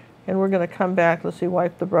more, and we're going to come back. Let's see,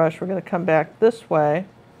 wipe the brush. We're going to come back this way.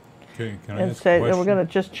 Okay, can I and ask say, a question? And we're going to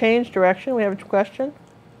just change direction. We have a question?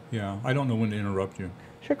 Yeah, I don't know when to interrupt you.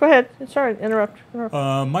 Sure, go ahead. It's all right. Interrupt.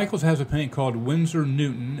 Michaels has a paint called Winsor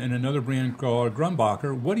Newton and another brand called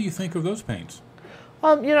Grumbacher. What do you think of those paints?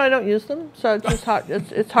 You know, I don't use them, so it's just hard.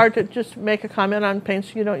 It's hard to just make a comment on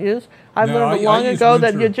paints you don't use. I've learned long ago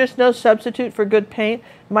that you're just no substitute for good paint.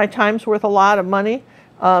 My time's worth a lot of money,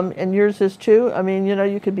 and yours is too. I mean, you know,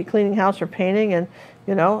 you could be cleaning house or painting, and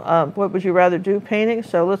you know, what would you rather do? Painting.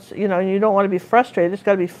 So let's, you know, you don't want to be frustrated. It's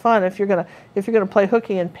got to be fun. If you're gonna play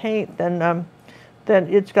hooky and paint, then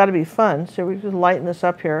it's got to be fun. So we just lighten this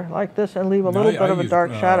up here like this and leave a little bit of a dark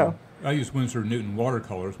shadow. I used Winsor Newton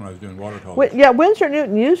watercolors when I was doing watercolors. Yeah, Winsor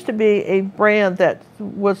Newton used to be a brand that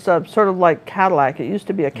was sort of like Cadillac. It used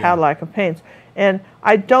to be a Cadillac of paints. And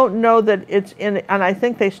I don't know that it's in, and I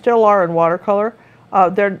think they still are in watercolor.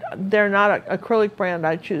 They're not an acrylic brand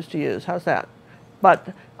I choose to use. How's that? But,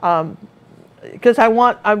 because I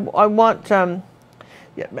want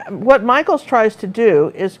what Michaels tries to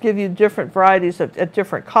do is give you different varieties at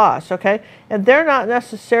different costs, okay? And they're not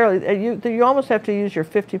necessarily, you almost have to use your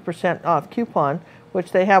 50% off coupon,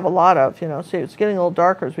 which they have a lot of, you know. See, it's getting a little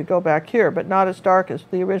darker as we go back here, but not as dark as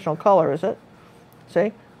the original color, is it?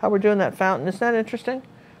 See how we're doing that fountain? Isn't that interesting?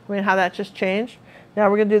 I mean, how that just changed? Now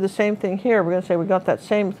we're going to do the same thing here. We're going to say we got that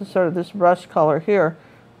same sort of this rust color here.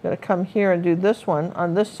 We're going to come here and do this one.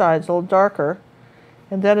 On this side, it's a little darker.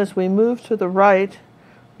 And then as we move to the right,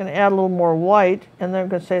 going to add a little more white, and then I'm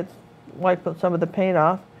going to say wipe some of the paint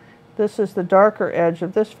off. This is the darker edge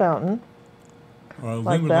of this fountain. Lynn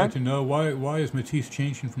would like to know why is Matisse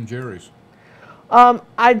changing from Jerry's?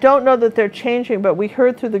 I don't know that they're changing, but we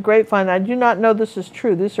heard through the grapevine. I do not know this is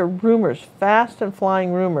true. These are rumors, fast and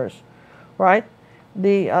flying rumors, right?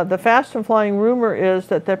 The fast and flying rumor is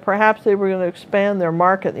that perhaps they were going to expand their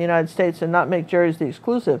market in the United States and not make Jerry's the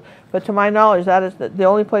exclusive. But to my knowledge, that is the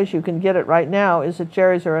only place you can get it right now is at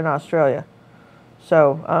Jerry's or in Australia.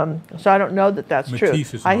 So, so I don't know that that's true.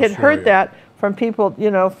 I had heard that from people,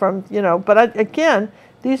 you know, but again,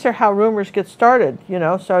 these are how rumors get started, you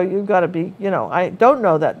know, so you've got to be, you know, I don't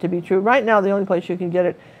know that to be true. Right now, the only place you can get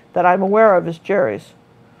it that I'm aware of is Jerry's.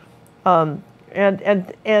 You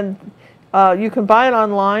can buy it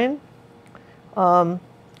online. A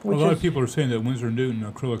lot of people are saying that Winsor & Newton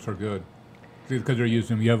acrylics are good because they're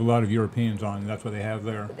using them. You have a lot of Europeans on, and that's what they have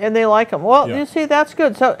there. And they like them. Well, Yeah. you see, that's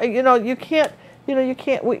good. So, you can't,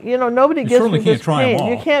 nobody gives me this paint.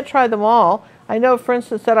 You can't try them all. I know, for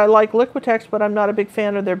instance, that I like Liquitex, but I'm not a big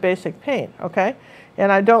fan of their basic paint, okay? And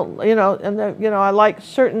I don't, I like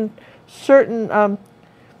certain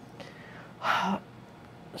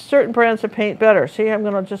brands of paint better. See, I'm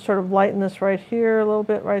going to just sort of lighten this right here a little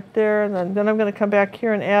bit right there, and then I'm going to come back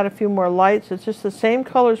here and add a few more lights. It's just the same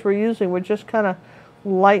colors we're using. We're just kind of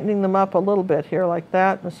lightening them up a little bit here like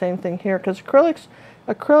that, and the same thing here, because acrylics,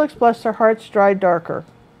 bless their hearts, dry darker.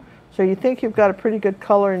 So you think you've got a pretty good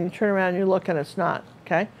color, and you turn around and you look, and it's not,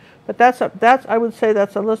 okay? But I would say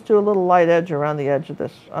let's do a little light edge around the edge of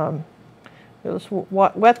this. Let's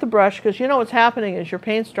wet the brush, because you know what's happening is your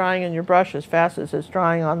paint's drying in your brush as fast as it's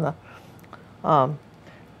drying on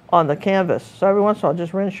the canvas. So every once in a while,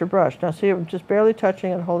 just rinse your brush. Now see, I'm just barely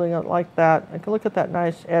touching and holding it like that. I can look at that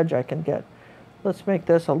nice edge I can get. Let's make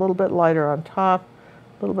this a little bit lighter on top,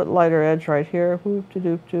 a little bit lighter edge right here.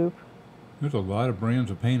 Whoop-de-doop-doop. There's a lot of brands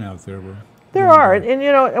of paint out there. There are,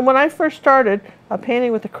 and when I first started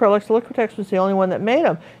painting with acrylics, Liquitex was the only one that made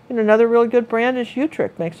them. Another really good brand is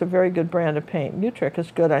Utrick. Makes a very good brand of paint. Utrick is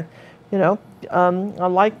good. I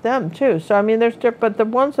like them too. So I mean, but the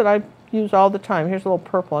ones that I use all the time. Here's a little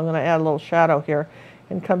purple. I'm going to add a little shadow here,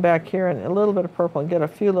 and come back here and a little bit of purple and get a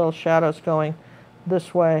few little shadows going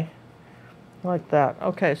this way, like that.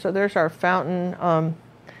 Okay, so there's our fountain.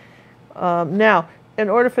 Now, in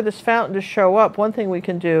order for this fountain to show up, one thing we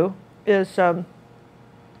can do is,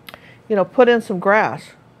 put in some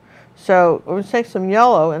grass. So we're going to take some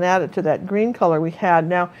yellow and add it to that green color we had.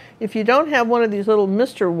 Now, if you don't have one of these little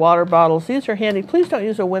Mr. water bottles, these are handy. Please don't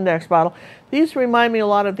use a Windex bottle. These remind me a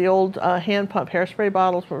lot of the old hand pump hairspray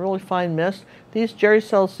bottles with really fine mist. These, Jerry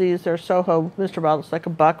sells these. They're Soho Mr. bottles, like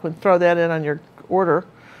 $1. Would throw that in on your order.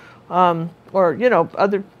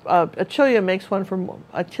 Other Atelier makes one for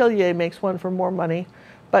more money.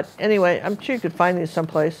 But anyway, I'm sure you could find these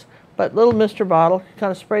someplace. But little Mr. bottle,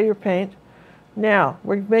 kind of spray your paint. Now,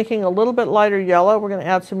 we're making a little bit lighter yellow. We're going to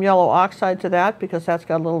add some yellow oxide to that because that's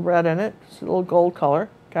got a little red in it. It's a little gold color,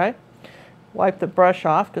 okay? Wipe the brush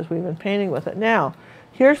off because we've been painting with it. Now,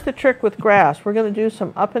 here's the trick with grass. We're going to do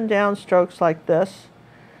some up and down strokes like this,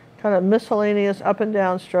 kind of miscellaneous up and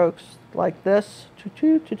down strokes like this.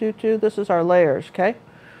 This is our layers, okay?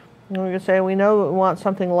 And we're going to say we know we want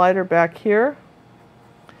something lighter back here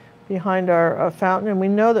behind our fountain, and we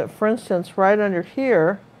know that, for instance, right under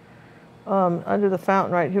here, under the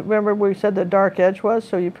fountain, right, remember we said the dark edge was,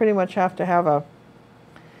 so you pretty much have to have a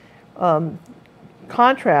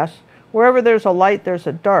contrast. Wherever there's a light, there's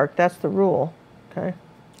a dark. That's the rule, okay?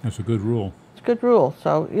 That's a good rule. It's a good rule.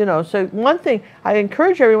 So, so one thing I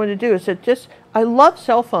encourage everyone to do is that I love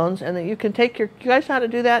cell phones, and that you can take you guys know how to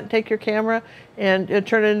do that, and take your camera and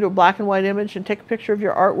turn it into a black and white image and take a picture of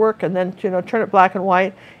your artwork, and then, turn it black and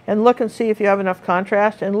white and look and see if you have enough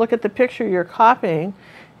contrast, and look at the picture you're copying,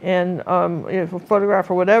 and if a photograph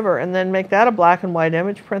or whatever, and then make that a black and white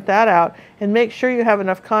image, print that out, and make sure you have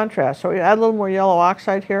enough contrast. So we add a little more yellow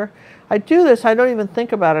oxide here. I do this, I don't even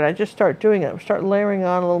think about it, I just start doing it. Start layering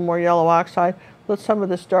on a little more yellow oxide, let some of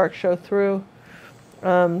this dark show through,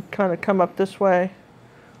 kind of come up this way,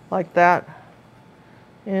 like that.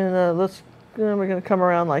 And then we're going to come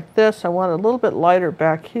around like this. I want a little bit lighter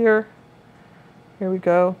back here. Here we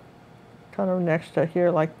go, kind of next to here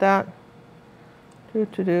like that.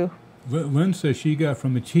 Lynn says she got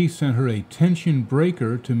from Matisse, sent her a tension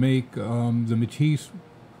breaker to make the Matisse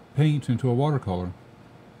paints into a watercolor.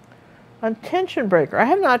 A tension breaker. I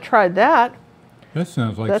have not tried that. That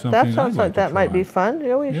sounds like something that sounds like that might be fun.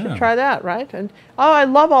 We should try that, right? And I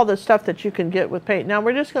love all the stuff that you can get with paint. Now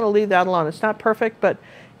we're just going to leave that alone. It's not perfect, but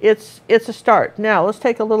it's a start. Now let's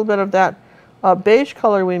take a little bit of that beige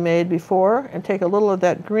color we made before and take a little of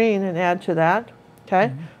that green and add to that.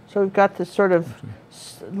 Okay, so we've got this sort of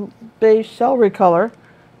beige celery color,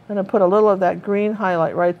 and I put a little of that green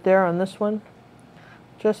highlight right there on this one,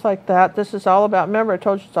 just like that. This is all about, remember I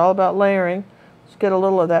told you it's all about layering. Let's get a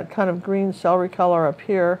little of that kind of green celery color up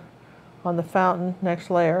here on the fountain, next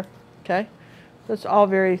layer, okay? That's all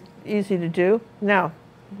very easy to do. Now,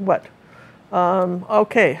 what?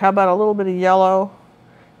 Okay, how about a little bit of yellow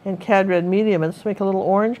and cad red medium, and let's make a little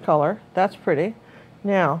orange color. That's pretty.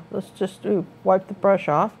 Now, let's just wipe the brush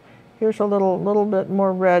off. Here's a little bit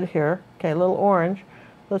more red here. Okay, a little orange.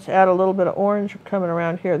 Let's add a little bit of orange coming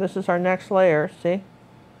around here. This is our next layer, see?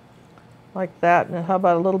 Like that. And how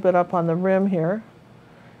about a little bit up on the rim here?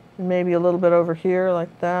 And maybe a little bit over here,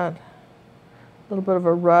 like that. A little bit of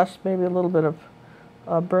a rust, maybe a little bit of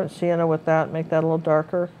burnt sienna with that, make that a little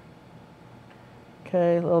darker.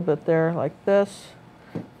 Okay, a little bit there like this.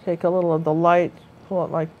 Take a little of the light, pull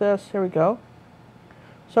it like this. Here we go.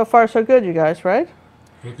 So far so good, you guys, right?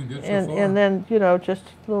 Looking good so far. And then, you know, just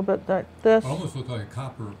a little bit like this. Almost looks like a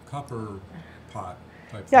copper pot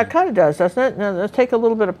type Yeah, thing. it kind of does, doesn't it? Now let's take a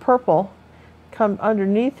little bit of purple, come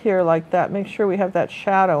underneath here like that. Make sure we have that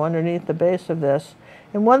shadow underneath the base of this.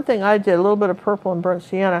 And one thing I did, a little bit of purple and burnt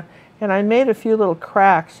sienna, and I made a few little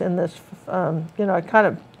cracks in this. You know, I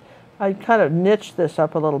kind of niched this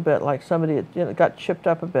up a little bit, like somebody had, you know, got chipped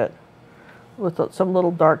up a bit with some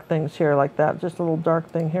little dark things here like that. Just a little dark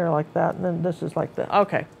thing here like that, and then this is like that.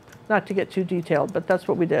 Okay, not to get too detailed, but that's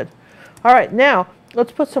what we did. All right, now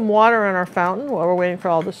let's put some water in our fountain while we're waiting for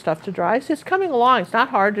all this stuff to dry. See, it's coming along. It's not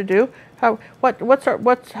hard to do. How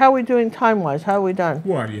are we doing time-wise? How are we done?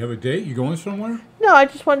 Why, do you have a date? You going somewhere? No, I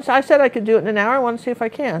said I could do it in an hour. I want to see if I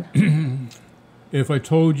can. If I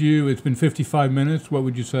told you it's been 55 minutes, what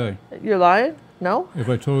would you say? You're lying? No? If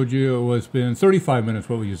I told you it was been 35 minutes,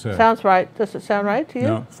 what would you say? Sounds right. Does it sound right to you?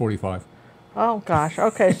 No, 45. Oh, gosh.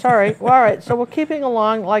 Okay, sorry. Well, all right, so we're keeping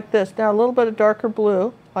along like this. Now a little bit of darker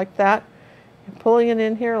blue, like that. And pulling it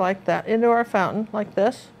in here like that, into our fountain, like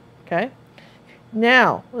this. Okay?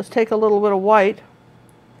 Now, let's take a little bit of white.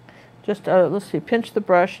 Just, let's see, pinch the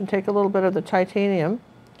brush and take a little bit of the titanium.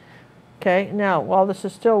 Okay, now, while this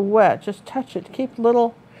is still wet, just touch it. Keep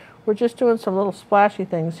little, we're just doing some little splashy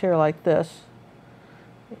things here like this.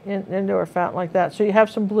 Into our fountain like that. So you have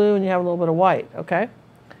some blue and you have a little bit of white, okay?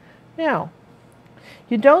 Now,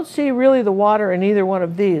 you don't see really the water in either one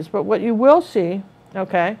of these, but what you will see,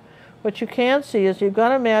 okay, what you can see is you've got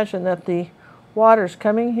to imagine that the water's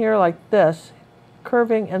coming here like this,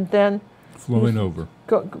 curving, and then flowing over.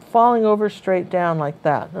 Falling over straight down like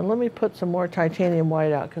that. And let me put some more titanium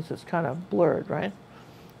white out because it's kind of blurred, right?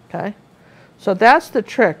 Okay. So that's the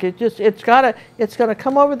trick. It's going to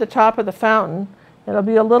come over the top of the fountain. It'll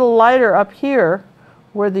be a little lighter up here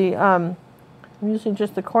where the I'm using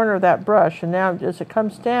just the corner of that brush, and now as it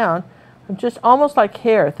comes down, I'm just almost like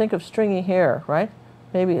hair. Think of stringy hair, right?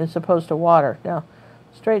 Maybe as opposed to water. Now,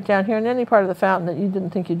 straight down here in any part of the fountain that you didn't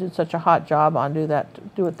think you did such a hot job on, do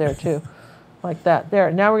it there too. Like that.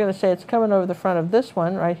 There. Now we're going to say it's coming over the front of this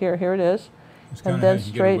one right here. Here it is. It's kind of how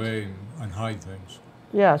you get away and hide things.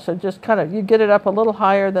 Yeah, so just kind of, you get it up a little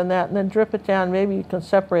higher than that and then drip it down. Maybe you can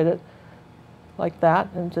separate it like that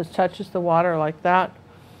and just touches the water like that.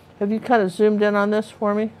 Have you kind of zoomed in on this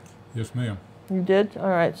for me? Yes, ma'am. You did? All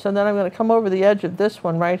right. So then I'm going to come over the edge of this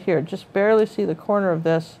one right here. Just barely see the corner of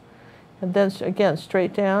this. And then, again,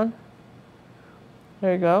 straight down.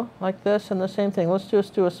 There you go, like this, and the same thing. Let's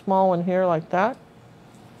just do a small one here like that.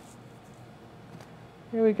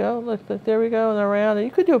 Here we go, look, there we go, and around. And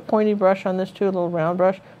you could do a pointy brush on this too, a little round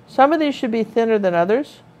brush. Some of these should be thinner than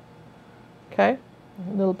others. Okay,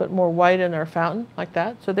 a little bit more white in our fountain, like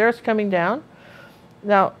that. So there's coming down.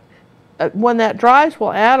 Now, when that dries,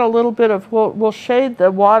 we'll add a little bit of, we'll shade the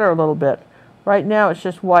water a little bit. Right now it's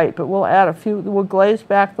just white, but we'll add a few, we'll glaze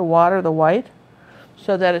back the water, the white,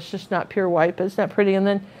 so that it's just not pure white, but it's not pretty. And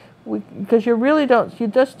then, because you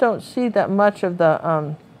just don't see that much of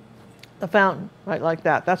the fountain, right, like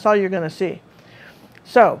that. That's all you're going to see.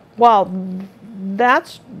 So, now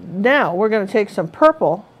we're going to take some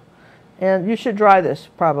purple, and you should dry this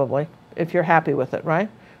probably, if you're happy with it, right?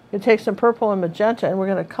 You take some purple and magenta, and we're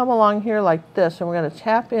going to come along here like this, and we're going to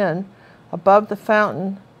tap in above the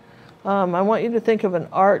fountain. I want you to think of an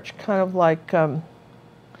arch, kind of like,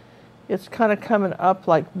 it's kind of coming up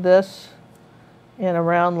like this and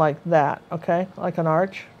around like that, okay? Like an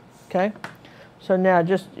arch, okay? So now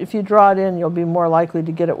just, if you draw it in, you'll be more likely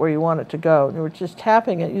to get it where you want it to go. And we're just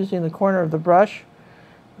tapping it using the corner of the brush.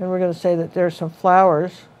 And we're going to say that there's some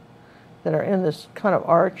flowers that are in this kind of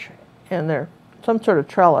arch, and they're some sort of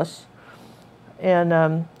trellis.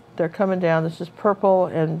 And they're coming down. This is purple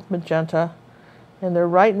and magenta. And they're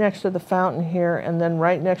right next to the fountain here, and then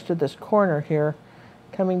right next to this corner here,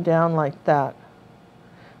 coming down like that.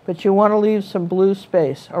 But you want to leave some blue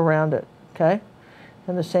space around it, okay?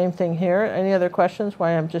 And the same thing here. Any other questions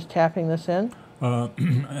why I'm just tapping this in?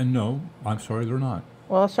 No, I'm sorry, they're not.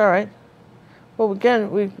 Well, it's all right. Well,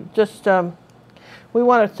 again, we just, we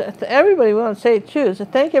want to, everybody, we want to say it too, is to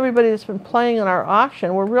thank everybody that's been playing in our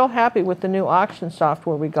auction. We're real happy with the new auction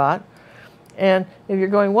software we got. And if you're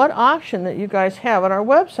going, what auction that you guys have on our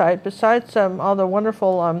website, besides all the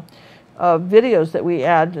wonderful videos that we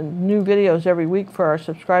add, and new videos every week for our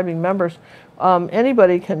subscribing members,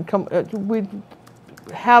 anybody can come. We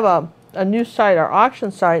have a new site, our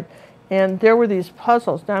auction site, and there were these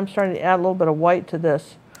puzzles. Now I'm starting to add a little bit of white to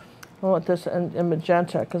this. I want this in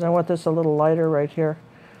magenta because I want this a little lighter right here.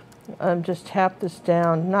 Just tap this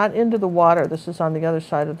down, not into the water. This is on the other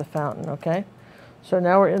side of the fountain, okay? So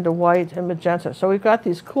now we're into white and magenta. So we've got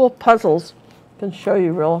these cool puzzles. I can show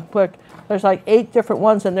you real quick. There's like 8 different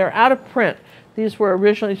ones, and they're out of print. These were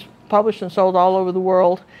originally published and sold all over the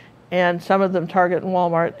world, and some of them Target and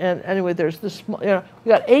Walmart. And anyway, there's this, we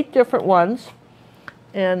got 8 different ones,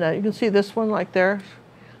 and you can see this one like there,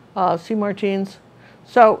 C. Martins.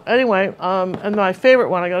 So anyway, and my favorite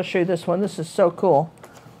one, I got to show you this one. This is so cool.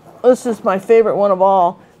 This is my favorite one of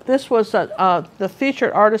all. This was the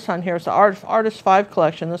featured artist on here. It's the Artist 5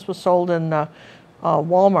 collection. This was sold in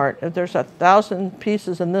Walmart. There's 1,000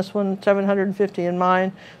 pieces in this one, 750 in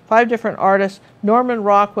mine. 5 different artists. Norman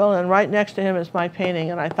Rockwell, and right next to him is my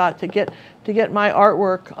painting. And I thought to get my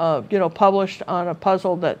artwork, published on a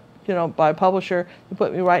puzzle that, by a publisher, to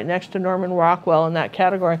put me right next to Norman Rockwell in that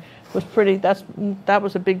category was pretty. That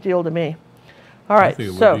was a big deal to me. All right, I think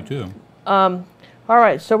it would be too. All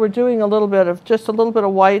right, so we're doing just a little bit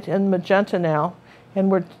of white and magenta now, and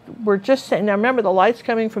we're just saying, now remember the light's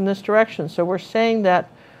coming from this direction, so we're saying that,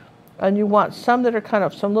 and you want some that are kind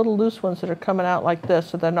of, some little loose ones that are coming out like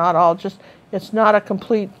this, so they're not all just, it's not a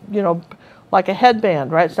complete, like a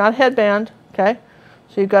headband, right? It's not a headband, okay?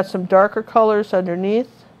 So you've got some darker colors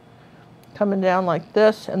underneath, coming down like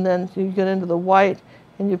this, and then you get into the white,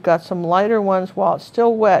 and you've got some lighter ones while it's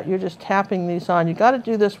still wet. You're just tapping these on. You got to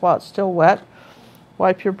do this while it's still wet.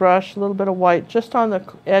 Wipe your brush, a little bit of white just on the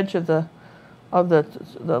edge of the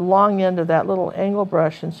long end of that little angle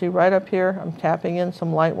brush, and see right up here, I'm tapping in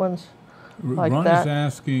some light ones like Ron that. is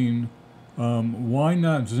asking, why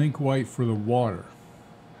not zinc white for the water?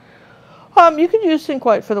 You could use zinc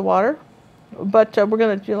white for the water, but we're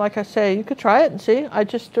going to do, like I say, you could try it and see. I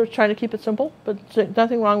just was trying to keep it simple, but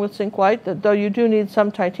nothing wrong with zinc white, though you do need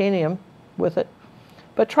some titanium with it.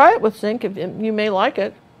 But try it with zinc, if you may like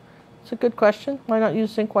it. It's a good question. Why not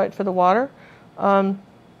use zinc white for the water?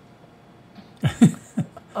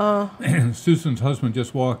 Susan's husband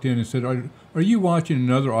just walked in and said, are you watching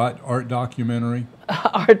another art documentary?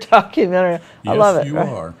 Art documentary. I love it. Yes, you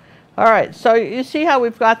are. All right, so you see how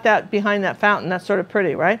we've got that behind that fountain. That's sort of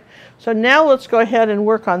pretty, right? So now let's go ahead and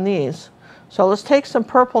work on these. So let's take some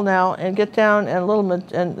purple now and get down and a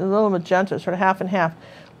little magenta, sort of half and half.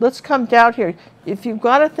 Let's come down here. If you've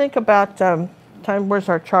got to think about where's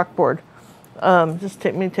our chalkboard? Just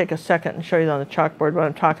let me take a second and show you on the chalkboard what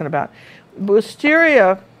I'm talking about.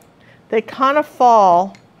 Wisteria, they kind of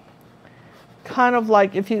fall, kind of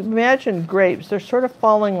like, if you imagine grapes, they're sort of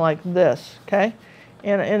falling like this, okay?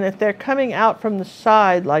 And if they're coming out from the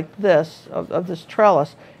side like this, of this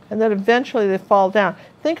trellis, and then eventually they fall down.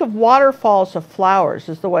 Think of waterfalls of flowers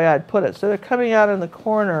is the way I'd put it. So they're coming out in the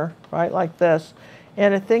corner, right, like this.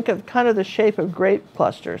 And I think of kind of the shape of grape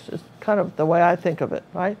clusters is kind of the way I think of it,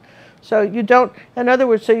 right? So you don't, in other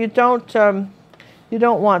words, so you don't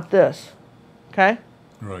want this, okay?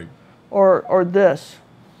 Right. Or this,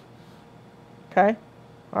 okay?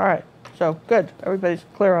 All right, so good. Everybody's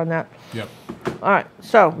clear on that. Yep. All right,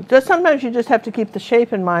 so just sometimes you just have to keep the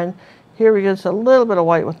shape in mind. Here we get a little bit of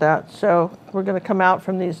white with that. So we're going to come out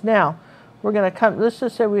from these now. We're going to come, let's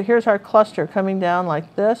just say here's our cluster coming down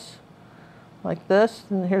like this,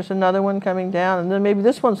 and here's another one coming down, and then maybe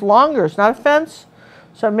this one's longer. It's not a fence,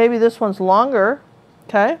 so maybe this one's longer,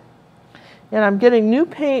 okay? And I'm getting new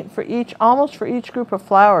paint for almost for each group of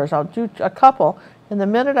flowers. I'll do a couple, and the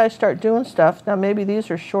minute I start doing stuff, now maybe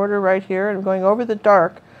these are shorter right here, and I'm going over the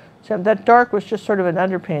dark. So that dark was just sort of an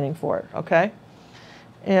underpainting for it, okay?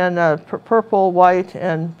 And purple, white,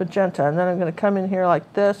 and magenta. And then I'm going to come in here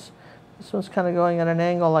like this. This one's kind of going at an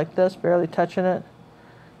angle like this, barely touching it.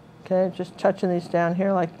 Okay, just touching these down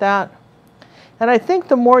here like that. And I think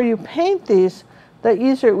the more you paint these, the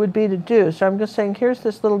easier it would be to do. So I'm just saying, here's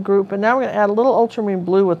this little group, and now we're going to add a little ultramarine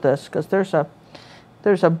blue with this, because there's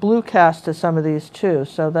a blue cast to some of these too.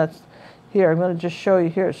 So that's here. I'm going to just show you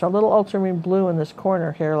here. So a little ultramarine blue in this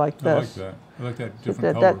corner here like this. I like that. I like that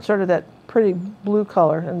different color. That sort of that pretty blue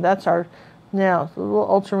color, and that's our now a little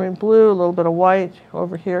ultramarine blue, a little bit of white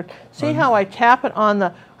over here. See how I tap it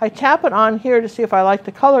on here to see if I like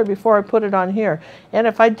the color before I put it on here. And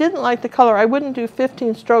if I didn't like the color, I wouldn't do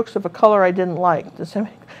 15 strokes of a color I didn't like.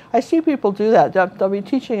 I see people do that. They'll be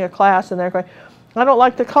teaching a class and they're going, I don't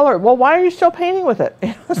like the color. Well, why are you still painting with it?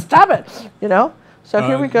 Stop it, So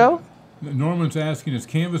here we go. Norman's asking, is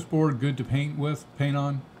canvas board good to paint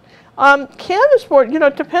on? Canvas board,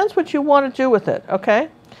 it depends what you want to do with it, okay?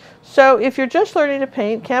 So if you're just learning to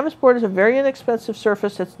paint, canvas board is a very inexpensive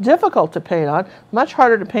surface. It's difficult to paint on, much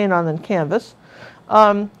harder to paint on than canvas.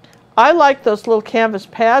 I I like those little canvas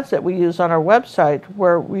pads that we use on our website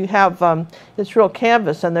where we have, it's real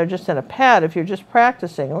canvas and they're just in a pad if you're just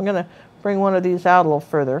practicing. I'm going to bring one of these out a little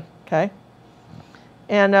further, okay?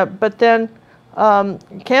 And, but then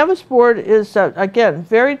canvas board is, again,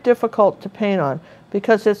 very difficult to paint on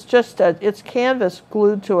because it's just, it's canvas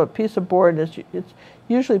glued to a piece of board and it's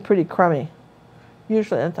usually pretty crummy.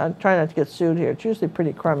 Usually, I'm trying not to get sued here, it's usually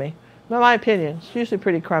pretty crummy. In my opinion, it's usually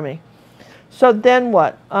pretty crummy. So then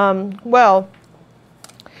what? Well,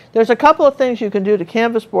 there's a couple of things you can do to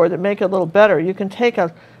canvas board that make it a little better. You can take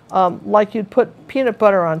a, like you'd put peanut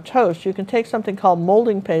butter on toast, you can take something called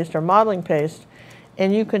molding paste or modeling paste,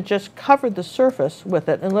 and you can just cover the surface with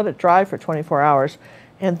it and let it dry for 24 hours,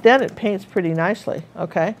 and then it paints pretty nicely,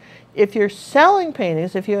 okay? If you're selling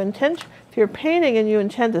paintings, if you're painting and you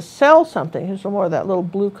intend to sell something, here's some more of that little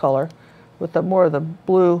blue color with the more of the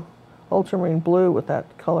blue, ultramarine blue with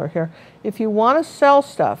that color here. If you want to sell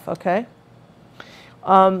stuff, okay,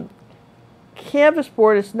 canvas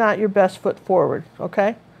board is not your best foot forward,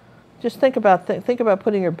 okay? Just think about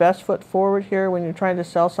putting your best foot forward here when you're trying to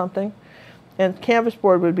sell something. And canvas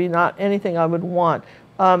board would be not anything I would want.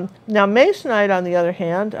 Now Masonite, on the other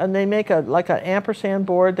hand, and they make like an ampersand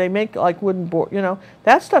board. They make like wooden board. You know,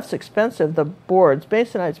 that stuff's expensive. The boards.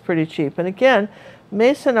 Masonite's pretty cheap. And again,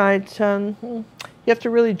 Masonite, you have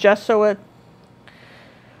to really gesso it.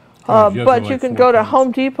 But you can go to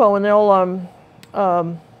Home Depot and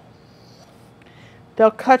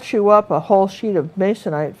they'll cut you up a whole sheet of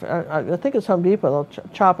Masonite. I think it's Home Depot. They'll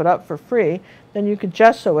chop it up for free. Then you could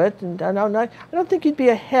gesso it. And I don't think you'd be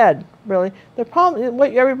ahead, really. The problem,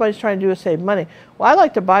 what everybody's trying to do is save money. Well, I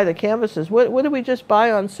like to buy the canvases. What did we just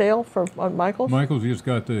buy on sale on Michael's? Michael's just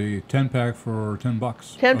got the 10-pack for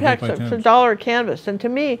 $10. 10 packs for $1 a canvas. And to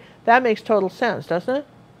me, that makes total sense, doesn't it?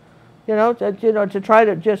 You know, to try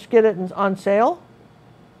to just get it on sale.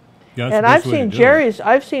 Yeah, and I've seen Jerry's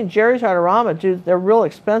Artorama do their real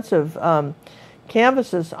expensive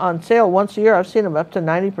canvases on sale once a year. I've seen them up to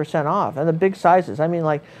 90% off, and the big sizes. I mean,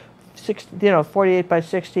 like 48 by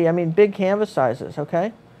 60. I mean, big canvas sizes.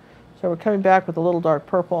 Okay, so we're coming back with a little dark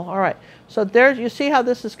purple. All right, so there's, you see how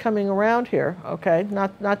this is coming around here. Okay,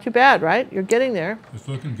 not too bad, right? You're getting there. It's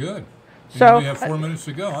looking good. So we have 4 minutes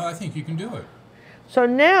to go. I think you can do it. So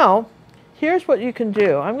now, here's what you can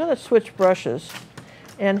do. I'm going to switch brushes.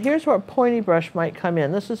 And here's where a pointy brush might come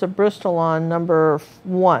in. This is a Bristol-On number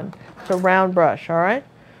 1. It's a round brush, all right?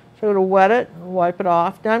 So I'm going to wet it, wipe it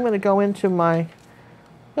off. Now I'm going to go into I'm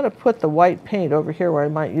going to put the white paint over here where I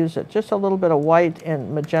might use it. Just a little bit of white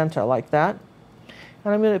and magenta like that.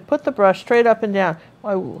 And I'm going to put the brush straight up and down.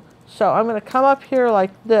 So I'm going to come up here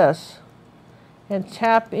like this and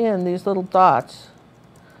tap in these little dots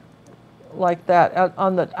like that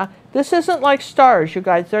on the this isn't like stars, you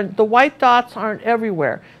guys. The white dots aren't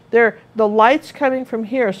everywhere. They're the light's coming from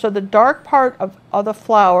here, so the dark part of the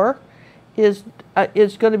flower is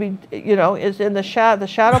going to be, you know, is in the shadow. The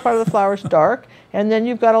shadow part of the flower is dark, and then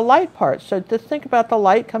you've got a light part. So just think about the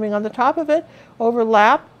light coming on the top of it,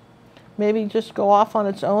 overlap, maybe just go off on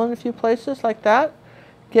its own in a few places like that.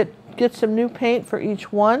 Get some new paint for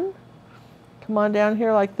each one. Come on down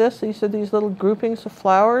here like this. These are these little groupings of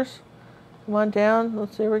flowers. Come on down.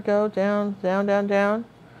 Let's see, here we go. Down, down, down, down.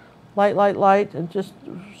 Light, light, light. And just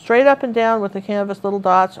straight up and down with the canvas, little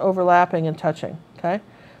dots overlapping and touching. Okay?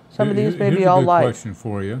 Some of these may be all light. Here's a good question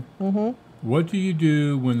for you. Mm-hmm. What do you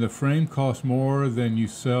do when the frame costs more than you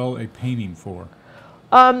sell a painting for?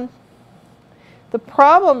 The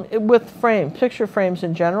problem with picture frames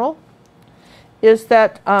in general, is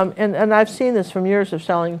that, and I've seen this from years of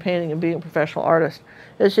selling painting and being a professional artist,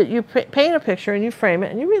 is that you paint a picture and you frame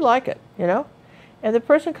it and you really like it, you know? And the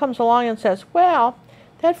person comes along and says, well,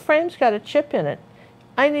 that frame's got a chip in it.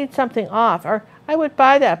 I need something off. Or I would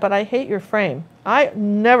buy that, but I hate your frame. I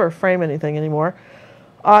never frame anything anymore.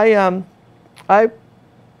 I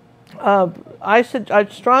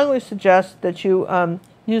strongly suggest that you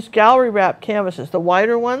use gallery wrap canvases, the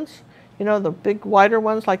wider ones. You know, the big wider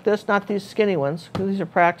ones like this, not these skinny ones, because these are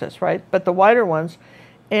practice, right? But the wider ones,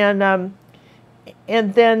 and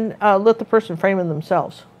then let the person frame them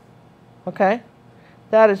themselves. Okay,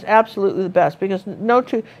 that is absolutely the best, because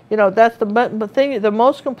that's the thing. The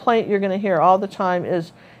most complaint you're going to hear all the time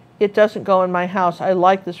is, it doesn't go in my house. I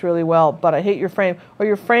like this really well, but I hate your frame, or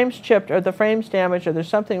your frame's chipped, or the frame's damaged, or there's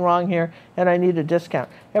something wrong here, and I need a discount.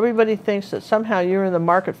 Everybody thinks that somehow you're in the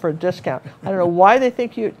market for a discount. I don't know why they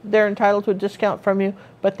think they're entitled to a discount from you,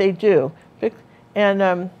 but they do.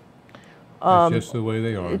 And it's just the way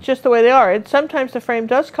they are. It's just the way they are. And sometimes the frame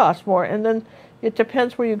does cost more, and then it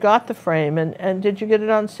depends where you got the frame, and did you get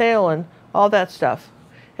it on sale, and all that stuff.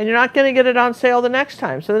 and you're not going to get it on sale the next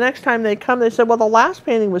time. So the next time they come, they said, well, the last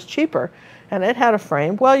painting was cheaper, and it had a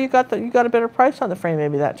frame. Well, you got a better price on the frame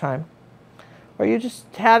maybe that time, or you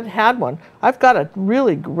just had one. I've got a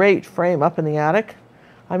really great frame up in the attic.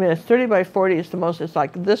 I mean, it's 30 by 40. It's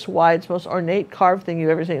like this wide. It's the most ornate carved thing you've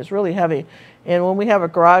ever seen. It's really heavy. And when we have a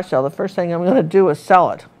garage sale, the first thing I'm going to do is sell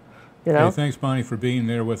it. You know. Hey, thanks, Bonnie, for being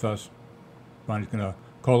there with us. Bonnie's going to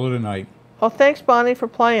call it a night. Oh, thanks, Bonnie, for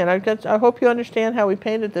playing. I hope you understand how we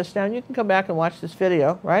painted this now. You can come back and watch this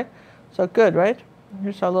video, right? So good, right?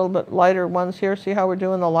 Here's our little bit lighter ones here. See how we're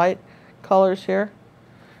doing the light colors here?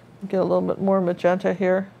 Get a little bit more magenta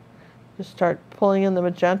here. Just start pulling in the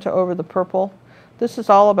magenta over the purple. This is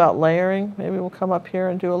all about layering. Maybe we'll come up here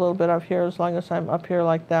and do a little bit up here as long as I'm up here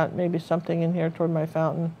like that. Maybe something in here toward my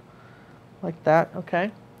fountain like that,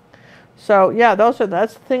 okay? So, yeah, that's the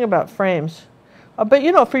thing about frames. But,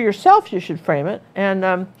 you know, for yourself, you should frame it. And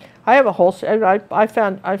I have a wholesale, I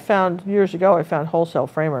found years ago, I found wholesale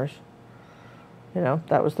framers. You know,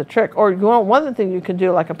 that was the trick. Or one of the things you can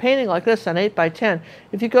do, like a painting like this, an 8 by 10.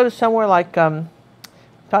 If you go to somewhere like,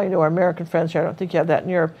 talking to our American friends here, I don't think you have that in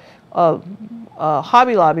Europe,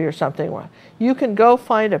 Hobby Lobby or something, you can go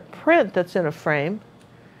find a print that's in a frame,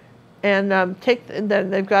 and then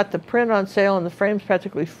they've got the print on sale and the frame's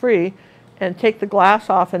practically free, and take the glass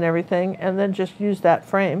off and everything, and then just use that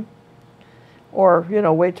frame, or you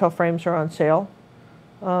know, wait till frames are on sale.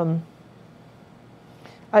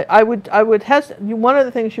 I would hesitate. One of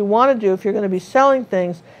the things you want to do if you're going to be selling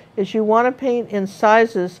things is you want to paint in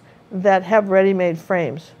sizes that have ready-made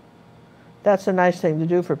frames. That's a nice thing to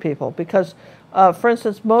do for people because, for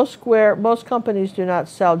instance, most companies do not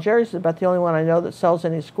sell. Jerry's is about the only one I know that sells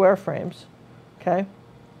any square frames. Okay.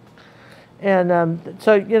 And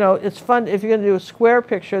so, you know, it's fun. If you're going to do a square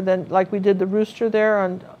picture, then like we did the rooster there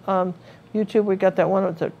on YouTube, we got that one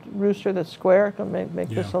with the rooster that's square. I'm going to make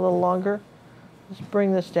this a little longer. Just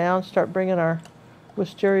bring this down, start bringing our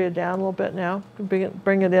wisteria down a little bit now. Bring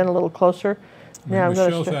it in a little closer. Now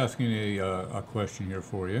Michelle's asking a question here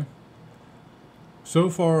for you. So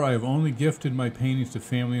far, I have only gifted my paintings to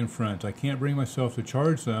family and friends. I can't bring myself to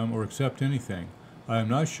charge them or accept anything. I am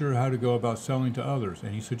not sure how to go about selling to others.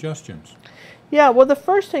 Any suggestions? Yeah, well, the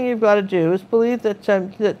first thing you've got to do is believe that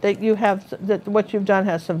that what you've done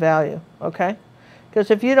has some value. Okay,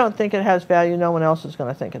 because if you don't think it has value, no one else is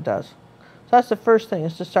going to think it does. So that's the first thing,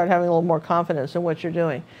 is to start having a little more confidence in what you're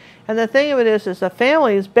doing. And the thing of it is the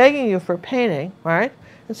family is begging you for painting, right?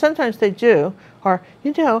 And sometimes they do. Or,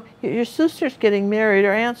 you know, your sister's getting married,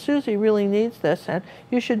 or Aunt Susie really needs this, and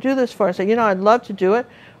you should do this for us. So, you know, I'd love to do it.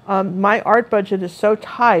 My art budget is so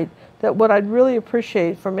tight that what I'd really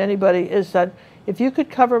appreciate from anybody is that if you could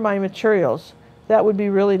cover my materials, that would be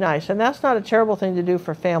really nice. And that's not a terrible thing to do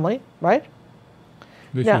for family, right?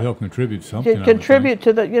 They should help contribute something. Contribute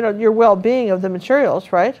to the, you know, your well-being of the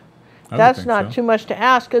materials, right? That's not too much to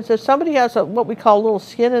ask. Because if somebody has what we call a little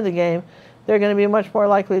skin in the game, they're going to be much more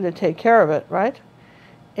likely to take care of it, right?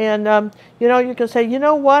 And, you know, you can say, you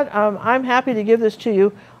know what, I'm happy to give this to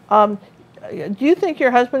you. Do you think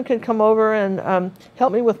your husband could come over and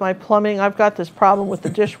help me with my plumbing? I've got this problem with the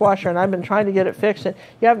dishwasher, and I've been trying to get it fixed. And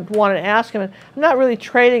you haven't wanted to ask him. And I'm not really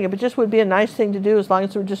trading it, but just would be a nice thing to do as long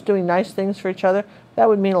as we're just doing nice things for each other. That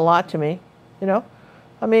would mean a lot to me, you know?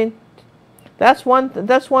 I mean, that's one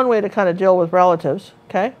way to kind of deal with relatives,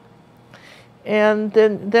 okay? And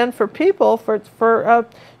then for people,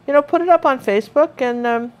 you know, put it up on Facebook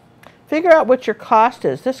and figure out what your cost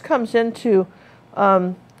is. This comes into,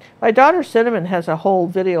 my daughter Cinnamon has a whole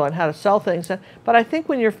video on how to sell things. But I think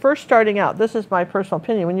when you're first starting out, this is my personal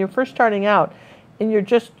opinion, when you're first starting out and you're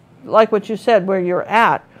just, like what you said, where you're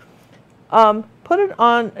at, put it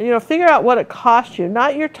on, you know, figure out what it costs you,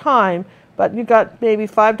 not your time, but you got maybe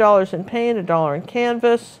 $5 in paint, $1 in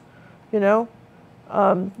canvas, you know.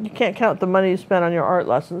 You can't count the money you spent on your art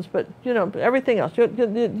lessons, but, you know, everything else,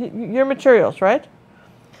 your materials, right?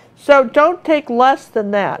 So don't take less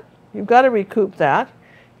than that. You've got to recoup that.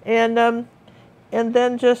 And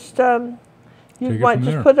then just, you might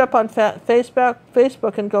just put it up on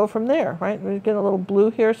Facebook and go from there, right? We get a little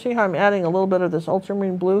blue here. See how I'm adding a little bit of this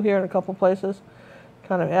ultramarine blue here in a couple places?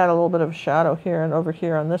 Kind of add a little bit of a shadow here and over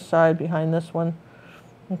here on this side behind this one.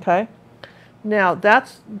 Okay? Now,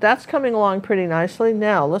 that's coming along pretty nicely.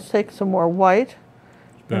 Now, let's take some more white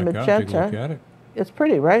and magenta. Take a look at it. It's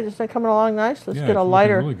pretty, right? Isn't it coming along nice? Let's get a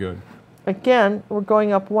lighter. Really good. Again, we're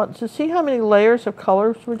going up one. So see how many layers of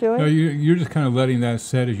colors we're doing? No, you're just kind of letting that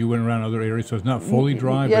set as you went around other areas, so it's not fully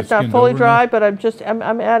dry. Yeah, it's not fully dry, but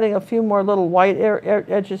I'm adding a few more little white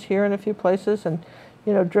edges here in a few places, and,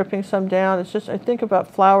 you know, dripping some down. It's just, I think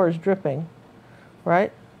about flowers dripping,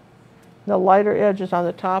 right? The lighter edges on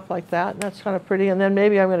the top like that, and that's kind of pretty. And then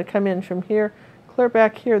maybe I'm going to come in from here, clear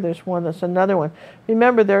back here. There's one. That's another one.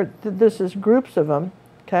 Remember, this is groups of them.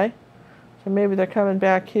 Okay, so maybe they're coming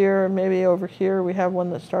back here, maybe over here. We have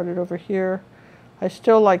one that started over here. I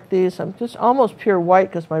still like these. I'm just almost pure white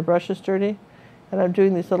because my brush is dirty, and I'm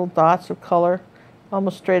doing these little dots of color,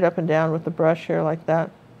 almost straight up and down with the brush here like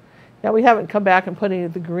that. Now we haven't come back and put any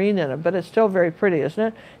of the green in it, but it's still very pretty, isn't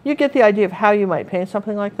it? You get the idea of how you might paint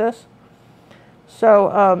something like this. So,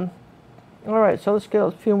 all right, so let's get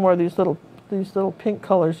a few more of these little pink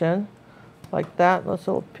colors in, like that. Those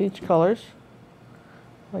little peach colors,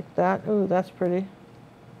 like that. Ooh, that's pretty.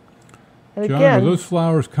 And John, again, are those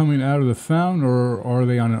flowers coming out of the fountain, or are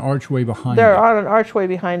they on an archway behind it? They're on an archway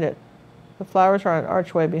behind it. The flowers are on an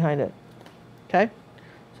archway behind it. Okay.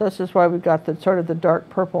 So this is why we've got the sort of the dark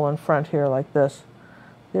purple in front here like this.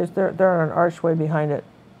 They're on an archway behind it.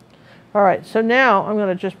 All right, so now I'm going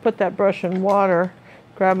to just put that brush in water,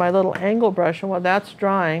 grab my little angle brush, and while that's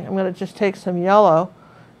drying, I'm going to just take some yellow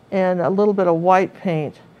and a little bit of white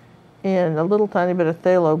paint and a little tiny bit of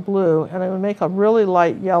phthalo blue, and I'm going to make a really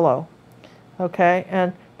light yellow. Okay,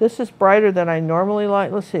 and this is brighter than I normally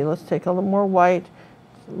like. Let's see, let's take a little more white,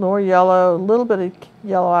 more yellow, a little bit of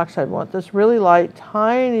yellow oxide. Want this really light,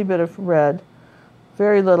 tiny bit of red,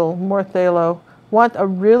 very little, more phthalo. Want a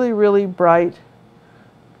really, really bright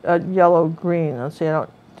yellow green. Let's see,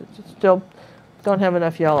 still don't have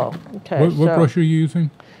enough yellow. Okay. What brush are you using?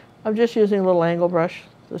 I'm just using a little angle brush.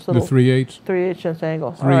 This little the 3/8? 3/8 inch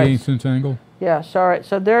angle. 3/8 inch angle? Yes, all right.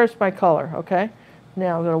 So there's my color, okay?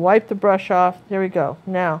 Now I'm going to wipe the brush off. There we go.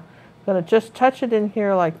 Now I'm going to just touch it in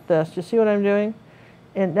here like this. Do you see what I'm doing?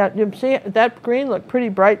 And now, you see that green looked pretty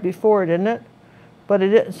bright before, didn't it? But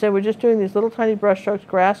it isn't. So we're just doing these little tiny brush strokes,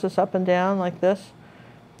 grasses up and down like this,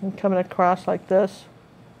 and coming across like this.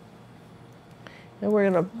 And we're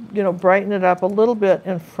going to, brighten it up a little bit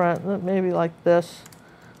in front, maybe like this.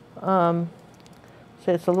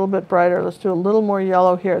 Say it's a little bit brighter. Let's do a little more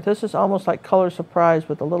yellow here. This is almost like Color Surprise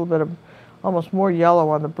with a little bit of almost more yellow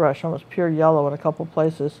on the brush, almost pure yellow in a couple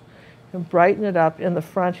places. And brighten it up in the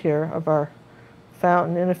front here of our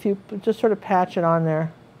fountain, and if you just sort of patch it on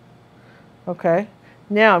there. Okay,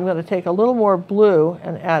 now I'm going to take a little more blue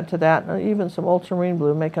and add to that, and even some ultramarine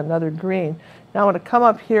blue, make another green. Now I'm going to come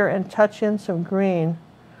up here and touch in some green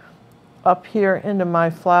up here into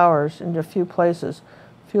my flowers in a few places.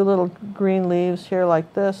 A few little green leaves here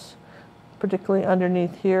like this, particularly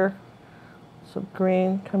underneath here. Some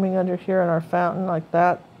green coming under here in our fountain like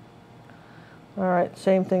that. All right,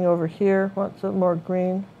 same thing over here. Want some more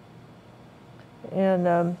green.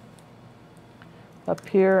 And up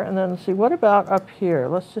here, and then let's see, what about up here?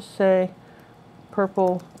 Let's just say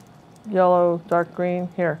purple, yellow, dark green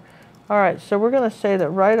here. All right, so we're going to say that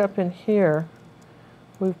right up in here,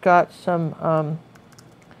 we've got some, I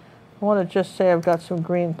want to just say I've got some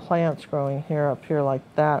green plants growing here, up here like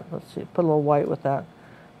that. Let's see, put a little white with that.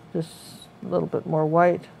 Just a little bit more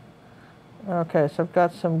white. Okay, so I've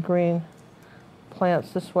got some green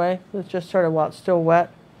plants this way. It's just sort of while it's still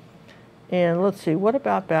wet. And let's see, what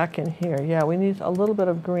about back in here? Yeah, we need a little bit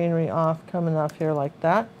of greenery coming off here like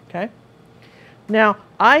that, okay? Now,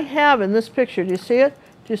 I have in this picture, do you see it?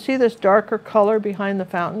 Do you see this darker color behind the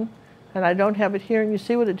fountain? And I don't have it here, and you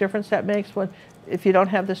see what a difference that makes if you don't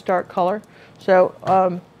have this dark color?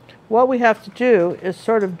 So what we have to do is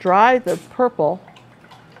sort of dry the purple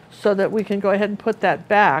so that we can go ahead and put that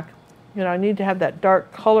back. I need to have that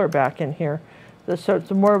dark color back in here. So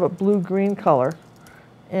it's more of a blue-green color.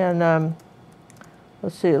 And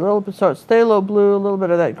let's see, a little bit, so it's phthalo blue, a little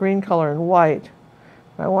bit of that green color and white.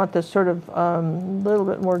 I want this sort of little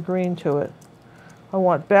bit more green to it. I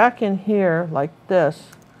want back in here like this.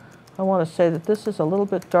 I want to say that this is a little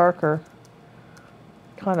bit darker,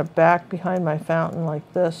 kind of back behind my fountain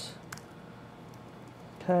like this.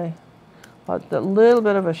 Okay, a little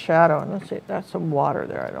bit of a shadow, and let's see, that's some water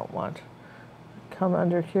there I don't want. Come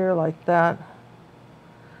under here like that.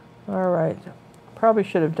 All right. Probably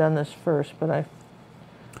should have done this first, but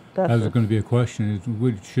that was going to be a question.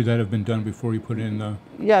 Should that have been done before you put in the...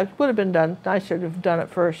 Yeah, it would have been done. I should have done it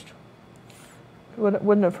first.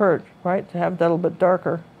 Wouldn't have hurt, right, to have that a little bit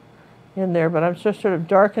darker in there, but I'm just sort of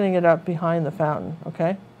darkening it up behind the fountain,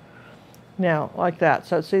 okay? Now, like that.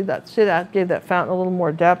 So see that gave that fountain a little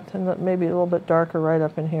more depth, and maybe a little bit darker right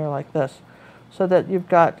up in here like this, so that you've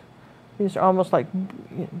got... These are almost like,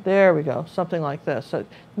 there we go, something like this. So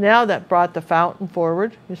now that brought the fountain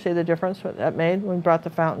forward. You see the difference what that made when we brought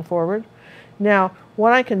the fountain forward? Now,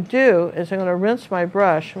 what I can do is I'm going to rinse my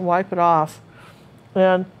brush and wipe it off.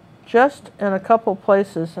 And just in a couple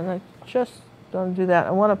places, and I just don't do that,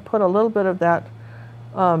 I want to put a little bit of that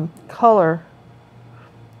color.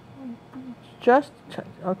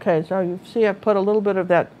 Okay, so you see I put a little bit of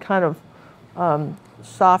that kind of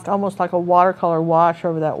soft, almost like a watercolor wash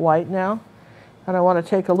over that white now. And I want to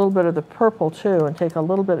take a little bit of the purple too, and take a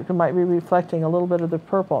little bit, it might be reflecting a little bit of the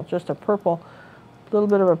purple, just a purple, little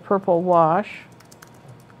bit of a purple wash,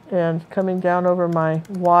 and coming down over my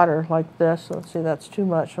water like this. Let's see, that's too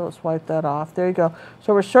much, so let's wipe that off. There you go.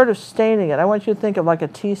 So we're sort of staining it. I want you to think of like a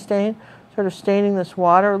tea stain, sort of staining this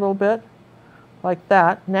water a little bit, like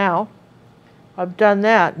that. Now, I've done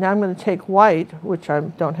that. Now I'm going to take white, which I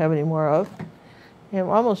don't have any more of, and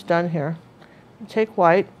we're almost done here. Take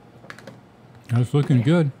white. That's looking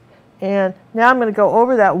good. And now I'm going to go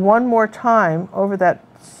over that one more time, over that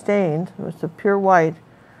stained, it was the pure white.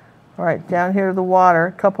 All right, down here to the water,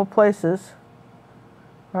 a couple places.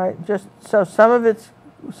 All right, just so some of it's,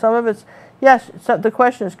 yes, so the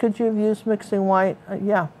question is, could you have used mixing white?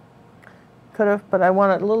 Yeah, could have, but I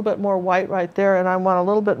want a little bit more white right there, and I want a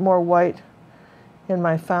little bit more white in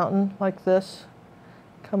my fountain like this,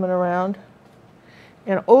 coming around.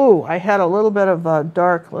 And oh, I had a little bit of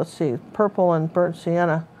dark, let's see, purple and burnt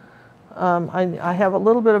sienna. I have a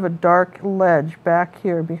little bit of a dark ledge back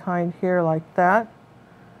here, behind here, like that.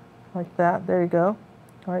 Like that, there you go.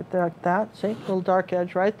 Right there, like that, see, little dark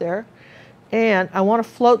edge right there. And I want to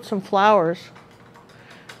float some flowers.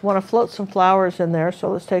 I want to float some flowers in there, so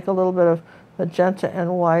let's take a little bit of magenta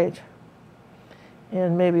and white,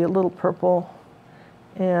 and maybe a little purple.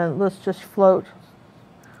 And let's just float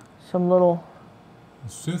some little...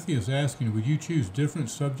 Cynthia's asking, would you choose different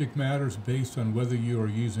subject matters based on whether you are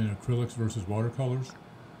using acrylics versus watercolors?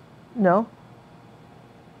 No.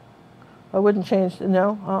 I wouldn't change,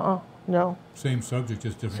 no, no. Same subject,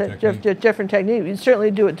 just different technique. Different technique. You'd certainly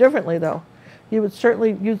do it differently, though. You'd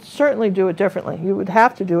certainly do it differently. You would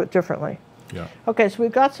have to do it differently. Yeah. Okay, so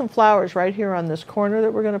we've got some flowers right here on this corner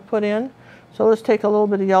that we're going to put in. So let's take a little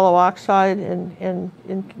bit of yellow oxide in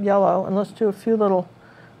yellow, and let's do a few little,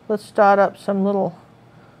 let's dot up some little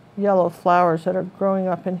yellow flowers that are growing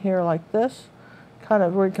up in here like this.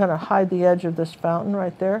 We're going to hide the edge of this fountain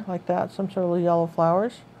right there, like that, some sort of yellow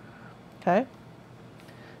flowers. Okay.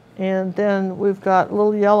 And then we've got a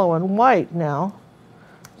little yellow and white now.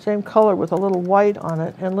 Same color with a little white on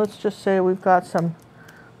it. And let's just say we've got some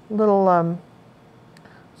little,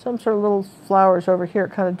 some sort of little flowers over here,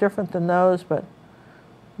 kind of different than those, but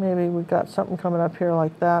maybe we've got something coming up here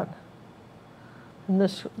like that. And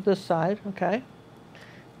this side, okay.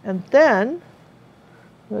 And then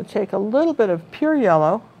I'm going to take a little bit of pure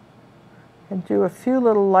yellow and do a few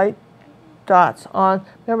little light dots on.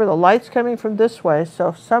 Remember, the light's coming from this way,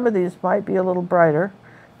 so some of these might be a little brighter.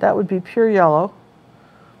 That would be pure yellow.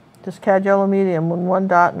 Just cad yellow medium, one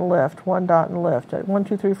dot and lift, one dot and lift. 1,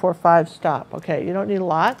 2, 3, 4, 5, stop. Okay, you don't need a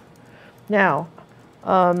lot. Now,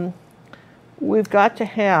 we've got to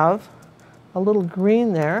have a little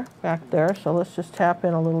green there, back there, so let's just tap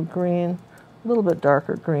in a little green, a little bit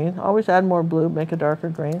darker green. Always add more blue, make a darker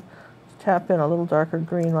green. Let's tap in a little darker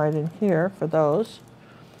green right in here for those.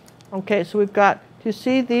 Okay, so we've got, do you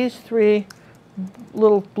see these three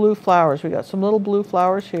little blue flowers? We've got some little blue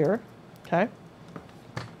flowers here, okay?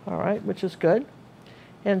 All right, which is good.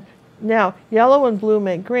 And now, yellow and blue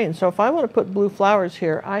make green, so if I want to put blue flowers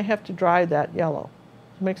here, I have to dry that yellow.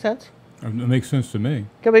 Does that make sense? It makes sense to me.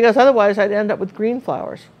 Because otherwise I'd end up with green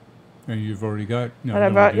flowers. And you've already got, so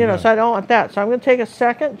I don't want that. So I'm going to take a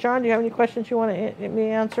second. John, do you have any questions you want to me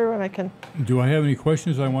answer? And I can. Do I have any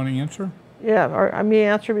questions I want to answer? Yeah, or me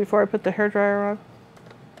answer before I put the hairdryer on?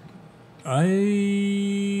 I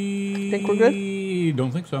think we're good?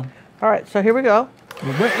 Don't think so. All right, so here we go.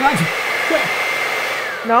 Wait.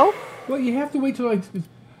 No? Well, you have to wait till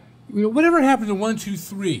whatever happens in 1, 2,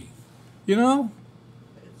 3, you know?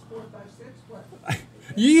 It's 4, 5, 6, what?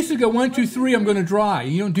 You used to go 1, 2, 3, I'm going to dry.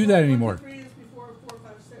 You don't do that anymore. 1, 2, 3 is before 4,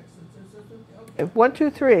 5, 6. Okay. 1, 2,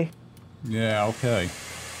 3. Yeah, okay.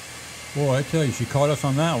 Boy, I tell you, she caught us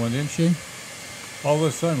on that one, didn't she? All of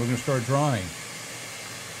a sudden, we're going to start drying.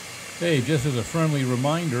 Hey, just as a friendly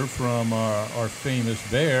reminder from our famous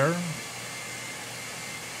bear,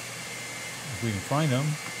 if we can find him,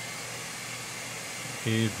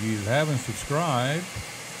 if you haven't subscribed,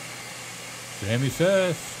 Sammy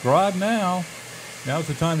says, subscribe now. Now's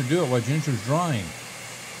the time to do it while Ginger's drying.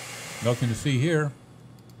 Nothing to see here.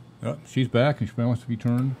 Oh, she's back, and she wants to be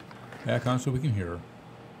turned back on so we can hear her.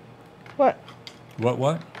 What? What?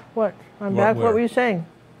 What? I'm back. Where? What were you saying?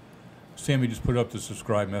 Sammy just put up the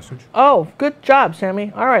subscribe message. Oh, good job,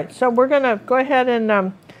 Sammy. All right, so we're going to go ahead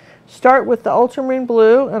and start with the ultramarine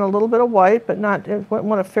blue and a little bit of white, but not,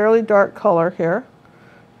 want a fairly dark color here.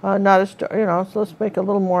 Not as, you know, so let's make a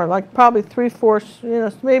little more, like probably 3/4, you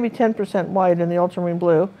know, maybe 10% white in the ultramarine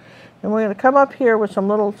blue. And we're going to come up here with some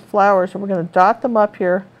little flowers, and we're going to dot them up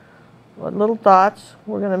here, little dots.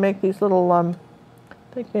 We're going to make these little, I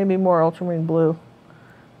think maybe more ultramarine blue.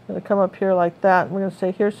 Going to come up here like that. And we're going to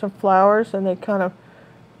say, here's some flowers, and they kind of,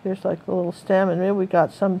 here's like a little stem, and maybe we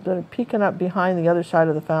got some that are peeking up behind the other side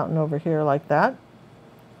of the fountain over here like that.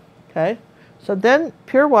 Okay, so then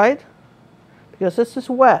pure white, because this is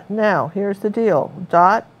wet. Now, here's the deal.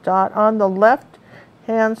 Dot, dot on the left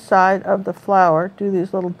hand side of the flower. Do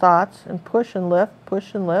these little dots and push and lift,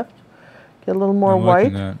 push and lift. Get a little more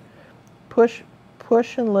white. Push,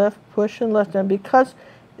 push and lift, push and lift. And because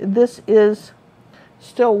this is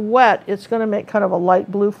still wet, it's going to make kind of a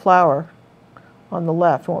light blue flower on the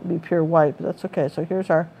left. It won't be pure white, but that's okay. So here's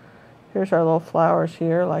our little flowers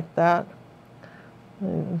here like that.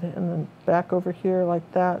 And then back over here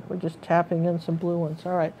like that. We're just tapping in some blue ones.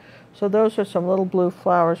 All right. So those are some little blue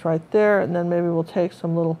flowers right there, and then maybe we'll take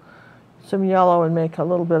some yellow and make a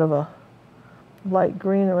little bit of a light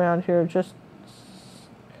green around here. Just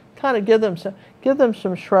kind of give them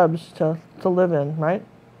some shrubs to live in, right?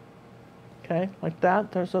 Okay, like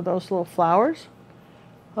that. Those are those little flowers.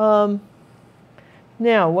 Now,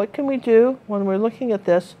 what can we do when we're looking at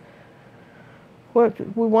this? We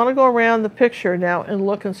want to go around the picture now and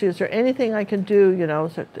look and see, is there anything I can do, you know,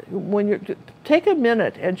 when you're, take a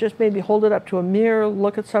minute and just maybe hold it up to a mirror,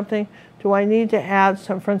 look at something. Do I need to add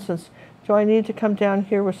some, for instance, do I need to come down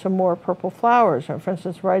here with some more purple flowers? Or for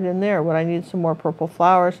instance, right in there, would I need some more purple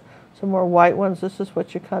flowers, some more white ones? This is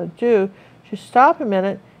what you kind of do. You stop a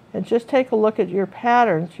minute and just take a look at your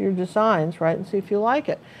patterns, your designs, right, and see if you like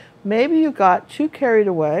it. Maybe you got too carried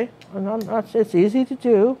away, and it's easy to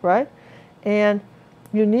do, right? And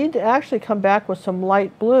you need to actually come back with some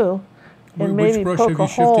light blue and maybe poke a hole. Which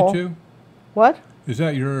brush have you shifted to? What? Is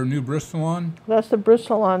that your new Bristol-on? That's the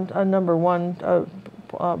Bristol-on number one.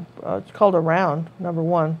 It's called a round, number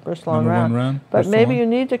one, Bristol-on round. But maybe you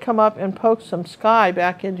need to come up and poke some sky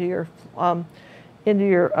back into your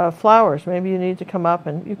flowers. Maybe you need to come up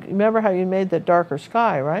and, you remember how you made that darker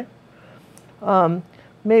sky, right?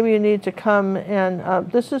 Maybe you need to come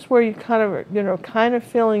and, this is where you kind of, you know, kind of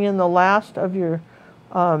filling in the last of your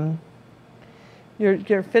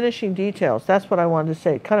finishing details. That's what I wanted to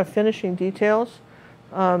say, kind of finishing details.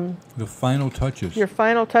 The final touches. Your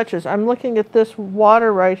final touches. I'm looking at this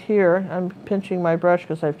water right here. I'm pinching my brush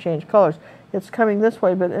because I've changed colors. It's coming this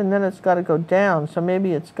way, and then it's got to go down. So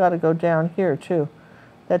maybe it's got to go down here too.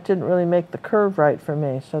 That didn't really make the curve right for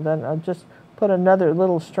me. So then I'll just put another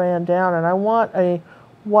little strand down, and I want a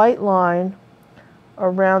white line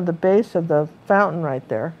around the base of the fountain right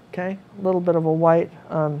there. Okay, a little bit of a white,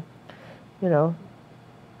 you know,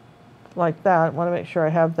 like that. I want to make sure I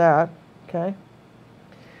have that. Okay,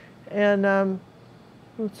 and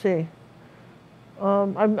let's see.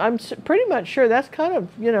 I'm pretty much sure that's kind of,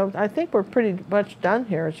 you know, I think we're pretty much done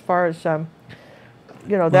here as far as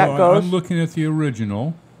you know, that goes. I'm looking at the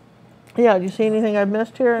original. Yeah, do you see anything I've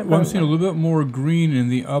missed here? Well, I'm seeing a little bit more green in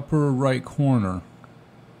the upper right corner.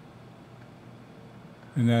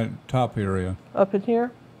 In that top area. Up in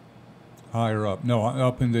here? Higher up. No,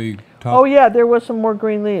 up in the top. Oh, yeah, there was some more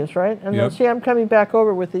green leaves, right? And yep. then, see, I'm coming back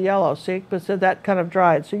over with the yellow, see? But so that kind of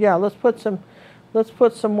dried. So, yeah, let's put some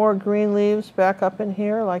more green leaves back up in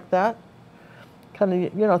here like that. Kind of,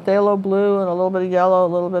 you know, phthalo blue and a little bit of yellow,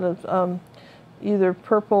 a little bit of either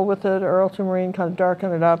purple with it or ultramarine, kind of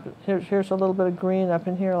darken it up. Here's a little bit of green up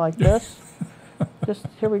in here like this. Just,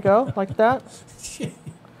 here we go, like that.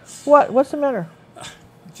 What? What's the matter?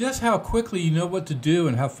 Just how quickly you know what to do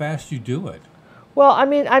and how fast you do it. Well, I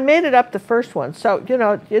mean, I made it up the first one. So, you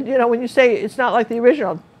know, when you say it's not like the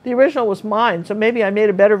original was mine, so maybe I made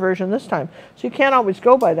a better version this time. So you can't always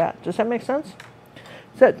go by that. Does that make sense?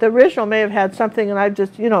 So the original may have had something, and I've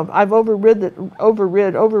just, you know, I've overridden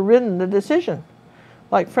the decision.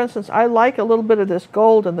 Like, for instance, I like a little bit of this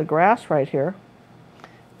gold in the grass right here.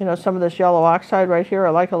 You know, some of this yellow oxide right here. I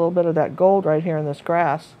like a little bit of that gold right here in this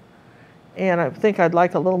grass. And I think I'd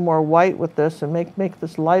like a little more white with this and make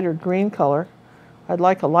this lighter green color. I'd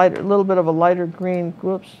like a little bit of a lighter green,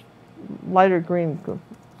 lighter green.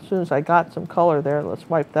 As soon as I got some color there, let's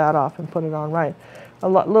wipe that off and put it on right. A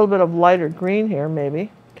little bit of lighter green here,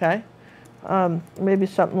 maybe, okay? Maybe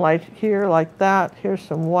something light here like that. Here's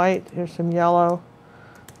some white, here's some yellow.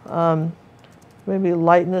 Maybe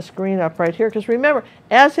lighten this green up right here. Because remember,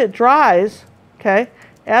 as it dries, okay,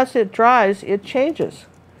 as it dries, it changes.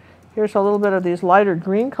 Here's a little bit of these lighter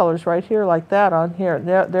green colors right here like that on here.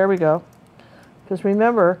 There we go. Because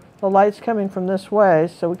remember, the light's coming from this way,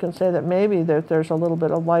 so we can say that maybe there's a little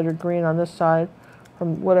bit of lighter green on this side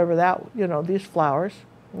from whatever that, you know, these flowers,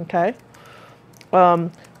 okay?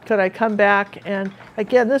 Could I come back and,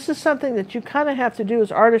 again, this is something that you kind of have to do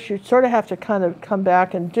as artists. You sort of have to kind of come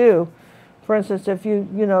back and do. For instance, if you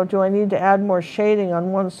know, do I need to add more shading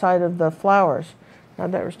on one side of the flowers? Now,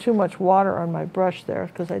 there was too much water on my brush there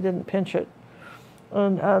because I didn't pinch it.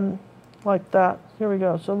 And like that. Here we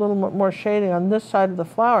go. So a little more shading on this side of the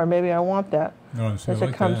flower. Maybe I want that as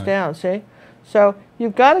it comes down, see? So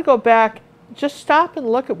you've got to go back, just stop and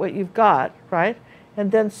look at what you've got, right?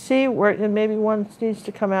 And then see where, and maybe one needs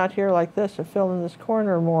to come out here like this to fill in this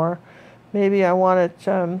corner more. Maybe I want it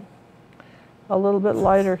a little bit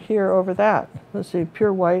lighter here over that. Let's see,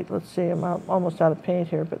 pure white. Let's see, I'm almost out of paint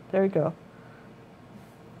here, but there you go.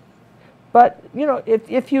 But, you know,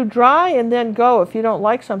 if you dry and then go, if you don't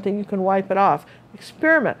like something, you can wipe it off.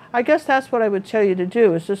 Experiment. I guess that's what I would tell you to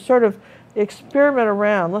do, is to sort of experiment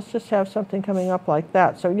around. Let's just have something coming up like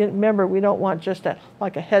that. So remember, we don't want just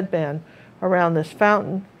like a headband around this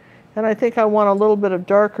fountain. And I think I want a little bit of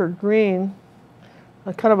darker green,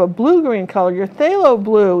 a kind of a blue-green color. Your phthalo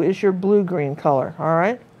blue is your blue-green color, all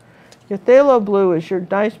right? Your phthalo blue is your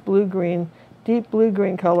nice blue-green, deep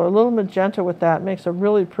blue-green color. A little magenta with that makes a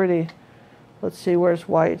really pretty, let's see, where's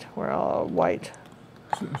white? White.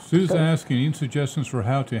 Sue's asking, any suggestions for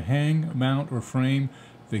how to hang, mount, or frame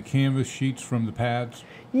the canvas sheets from the pads?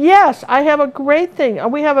 Yes, I have a great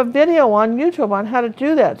thing. We have a video on YouTube on how to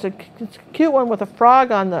do that. It's a cute one with a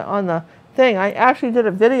frog on the thing. I actually did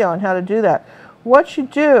a video on how to do that. What you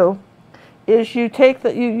do is you take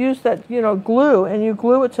you use that, you know, glue, and you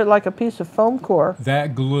glue it to like a piece of foam core.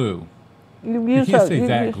 That glue. You can't say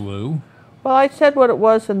that glue. Well, I said what it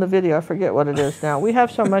was in the video. I forget what it is now. We have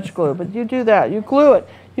so much glue, but you do that. You glue it.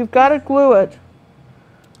 You've got to glue it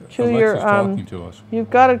to Alexa's talking to us. You've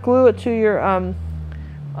got to glue it to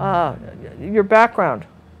your background.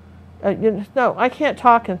 No, I can't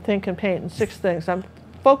talk and think and paint in 6 things. I'm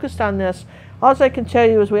focused on this. All I can tell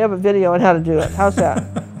you is we have a video on how to do it. How's that?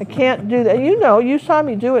 I can't do that. You know, you saw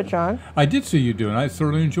me do it, John. I did see you do it. I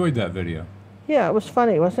thoroughly enjoyed that video. Yeah, it was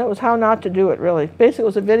funny, wasn't it? It was how not to do it, really. Basically, it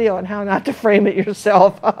was a video on how not to frame it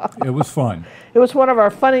yourself. It was fun. It was one of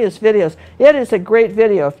our funniest videos. It is a great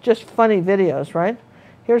video, just funny videos, right?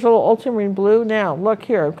 Here's a little ultramarine blue. Now, look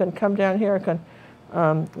here. I'm going to come down here. I can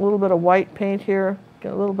a little bit of white paint here.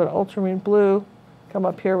 Get a little bit of ultramarine blue. Come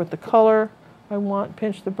up here with the color I want.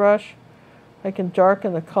 Pinch the brush. I can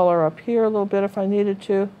darken the color up here a little bit if I needed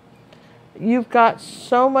to. You've got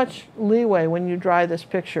so much leeway when you dry this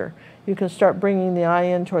picture. You can start bringing the eye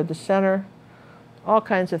in toward the center. All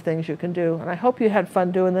kinds of things you can do. And I hope you had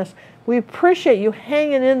fun doing this. We appreciate you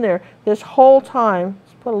hanging in there this whole time.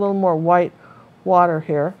 Let's put a little more white water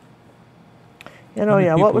here. And oh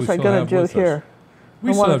yeah, what was I going to do here?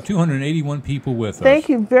 We still have 281 people with us. Thank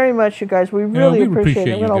you very much, you guys. We really appreciate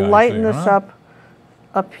it. I'm going to lighten this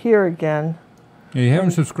up here again. Yeah, you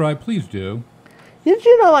haven't subscribed, please do. Did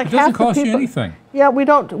you know, like, it doesn't half the people, cost you anything. Yeah, we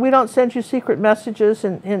don't send you secret messages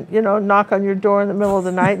and you know, knock on your door in the middle of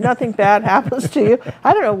the night. Nothing bad happens to you.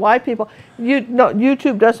 I don't know why people.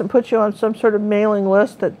 YouTube doesn't put you on some sort of mailing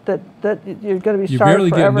list that you're going to be sorry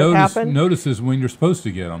forever happened. You barely get notices when you're supposed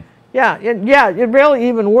to get them. Yeah, it rarely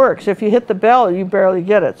even works. If you hit the bell, you barely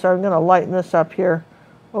get it. So I'm going to lighten this up here,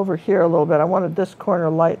 over here a little bit. I wanted this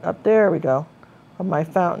corner light up. There we go, of my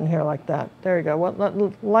fountain here like that. There you go.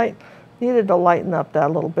 What needed to lighten up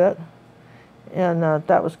that a little bit, and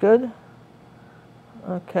that was good.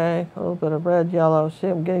 Okay, a little bit of red, yellow. See,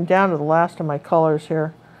 I'm getting down to the last of my colors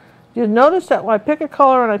here. You notice that when I pick a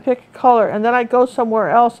color and then I go somewhere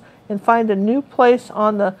else and find a new place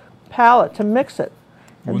on the palette to mix it.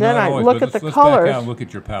 And then I look at the colors. Let's back out and look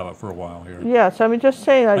at your palette for a while here. Yes, I mean, just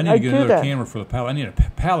saying, I do that. I need to get another camera for the palette. I need a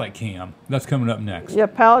palette cam. That's coming up next. Yeah,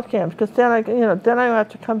 palette cams, because then I have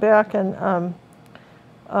to come back and,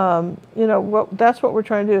 that's what we're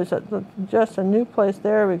trying to do, is just a new place.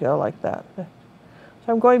 There we go, like that. So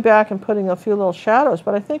I'm going back and putting a few little shadows,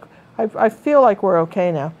 but I think, I feel like we're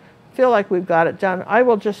okay now. I feel like we've got it done. I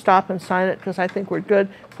will just stop and sign it because I think we're good.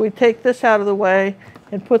 If we take this out of the way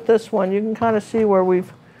and put this one, you can kind of see where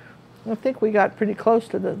I think we got pretty close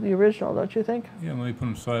to the original, don't you think? Yeah, let me put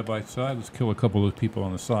them side by side. Let's kill a couple of people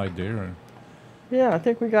on the side there. Yeah, I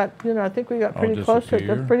think we got, pretty close to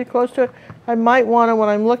it. Pretty close to it. I might want to, when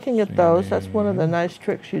I'm looking at those, that's one of the nice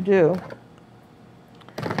tricks you do.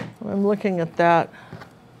 When I'm looking at that.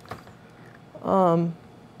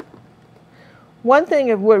 One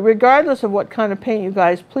thing, regardless of what kind of paint you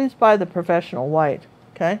guys, please buy the professional white,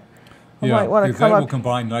 okay? Yeah, because that will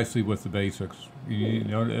combine nicely with the basics.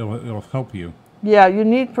 It'll help you. Yeah, you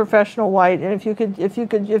need professional white, and if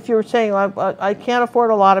you're saying I can't afford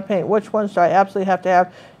a lot of paint, which ones do I absolutely have to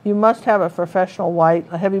have? You must have a professional white,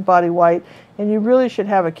 a heavy body white, and you really should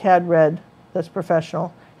have a cad red that's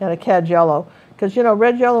professional and a cad yellow, because you know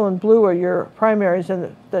red, yellow, and blue are your primaries,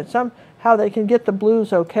 and that somehow they can get the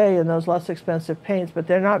blues okay in those less expensive paints, but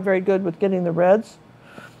they're not very good with getting the reds,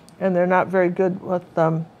 and they're not very good with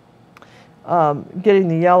getting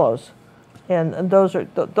the yellows. And those are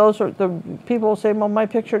the people will say, well, my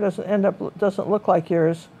picture doesn't look like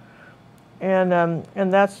yours, and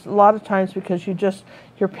that's a lot of times because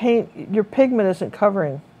your pigment isn't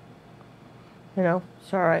covering. You know,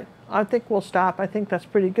 it's all right. I think we'll stop. I think that's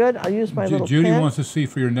pretty good. I'll use my little Judy pen. wants to see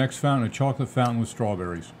for your next fountain a chocolate fountain with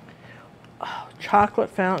strawberries. Chocolate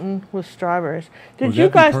fountain with strawberries. Would you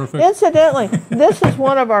guys, incidentally, this is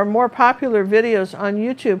one of our more popular videos on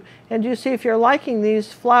YouTube. And you see if you're liking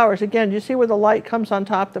these flowers, again, do you see where the light comes on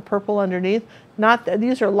top, the purple underneath?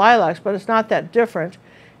 These are lilacs, but it's not that different.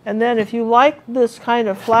 And then if you like this kind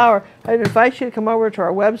of flower, I'd invite you to come over to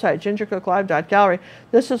our website, gingercooklive.gallery.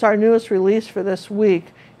 This is our newest release for this week.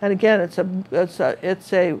 And again, it's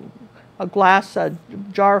a glass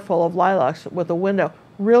jar full of lilacs with a window.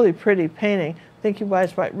 Really pretty painting. I think you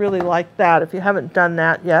guys might really like that if you haven't done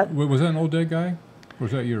that yet. Was that an old dead guy, or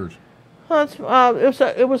was that yours? Well,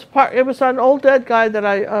 it was an old dead guy that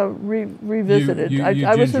I revisited.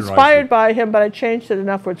 I was inspired by him, but I changed it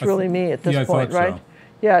enough where it's really me at this point, right? So.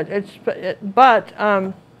 Yeah,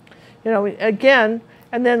 you know, again.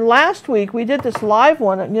 And then last week we did this live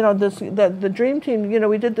one, you know, the Dream Team, you know,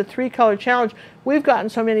 we did the 3-color challenge. We've gotten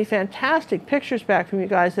so many fantastic pictures back from you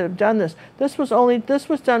guys that have done this. This was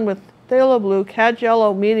done with phthalo blue, cad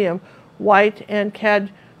yellow medium, white, and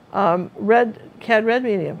cad red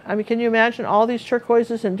medium. I mean, can you imagine all these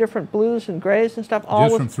turquoises and different blues and grays and stuff?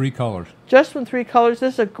 Just from 3 colors. Just from 3 colors.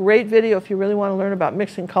 This is a great video if you really want to learn about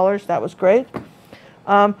mixing colors. That was great.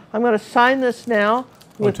 I'm going to sign this now.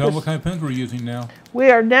 Tell them what kind of pens we're using now.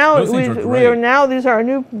 These are our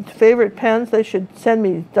new favorite pens. They should send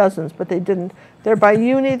me dozens, but they didn't. They're by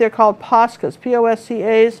Uni. They're called Poscas,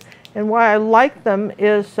 Poscas. And why I like them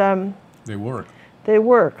is they work. They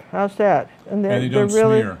work. How's that? And they don't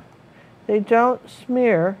smear. They don't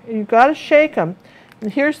smear. You've got to shake them.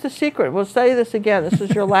 And here's the secret. We'll say this again. This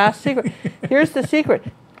is your last secret. Here's the secret.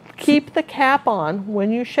 Keep the cap on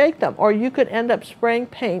when you shake them, or you could end up spraying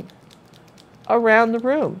paint around the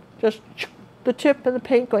room. Just the tip of the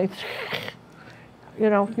paint going, you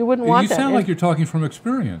know, you wouldn't want that. You sound like you're talking from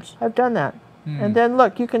experience. I've done that. And then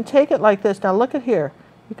look, you can take it like this. Now look at here.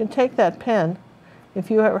 You can take that pen.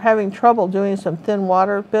 If you are having trouble doing some thin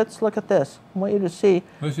water bits, look at this. I want you to see.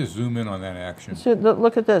 Let's just zoom in on that action. So,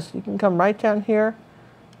 look at this. You can come right down here,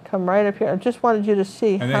 come right up here. I just wanted you to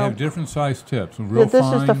see and how... they have different size tips. This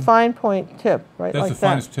is the fine point tip, right? That's like the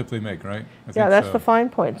finest tip they make, right? Yeah, that's the fine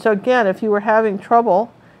point. So again, if you were having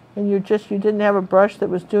trouble and you didn't have a brush that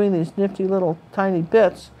was doing these nifty little tiny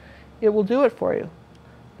bits, it will do it for you.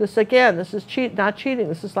 This again, this is not cheating.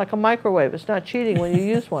 This is like a microwave. It's not cheating when you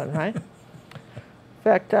use one, right? In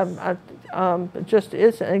fact, it just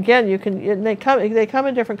is. And again, you can. And they come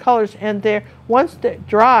in different colors, and once they're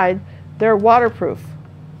dried, they're waterproof.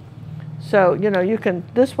 So you know you can.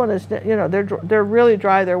 This one is, you know, they're really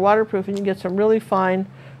dry. They're waterproof, and you get some really fine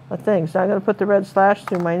things. Now I'm going to put the red slash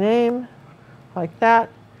through my name, like that,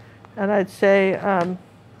 and I'd say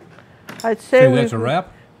that's a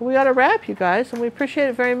wrap. We got a wrap, you guys, and we appreciate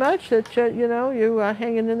it very much that you know you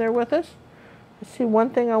hanging in there with us. I see one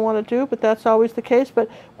thing I want to do, but that's always the case. But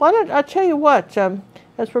I'll tell you what.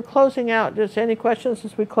 As we're closing out, just any questions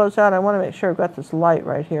as we close out? I want to make sure I've got this light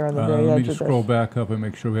right here on the very edge of this. Let me just scroll back up and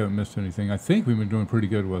make sure we haven't missed anything. I think we've been doing pretty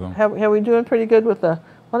good with them. Have we doing pretty good with the? I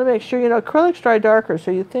want to make sure, you know, acrylics dry darker, so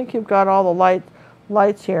you think you've got all the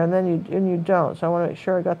lights here, and then you don't. So I want to make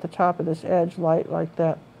sure I got the top of this edge light like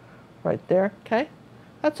that, right there. Okay,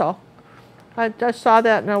 that's all. I saw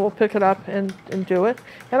that, and I will pick it up and do it.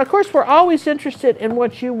 And of course, we're always interested in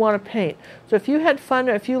what you want to paint. So if you had fun,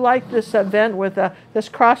 if you like this event with this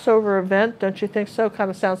crossover event, don't you think so?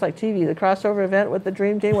 Kind of sounds like TV. The crossover event with the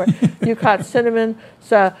Dream Team, where you caught Cinnamon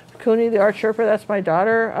Cooney, the art sherpa. That's my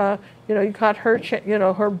daughter. You know, you caught her, you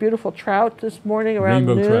know, her beautiful trout this morning around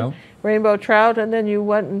noon. Rainbow trout, and then you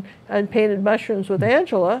went and painted mushrooms with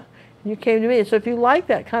Angela. You came to me. So if you like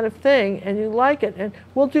that kind of thing and you like it, and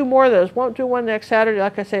we'll do more of those. Won't do one next Saturday,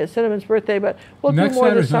 like I say, it's Cinnamon's birthday, but we'll do more this summer.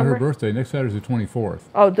 Next Saturday's not her birthday. Next Saturday's the 24th.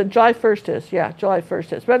 Oh, the July 1st is. Yeah, July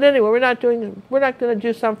 1st is. But anyway, we're not going to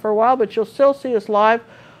do some for a while, but you'll still see us live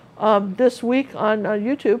this week on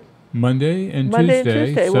YouTube. Monday and Monday Tuesday, and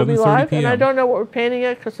Tuesday we'll be 7:30 live, p.m. and I don't know what we're painting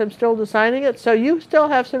it because I'm still designing it. So you still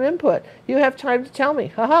have some input. You have time to tell me,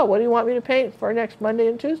 haha, what do you want me to paint for next Monday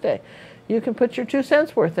and Tuesday? You can put your 2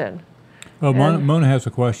 cents worth in. Oh, Mona has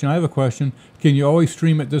a question. I have a question. Can you always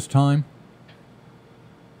stream at this time,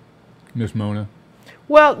 Miss Mona?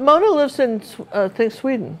 Well, Mona lives in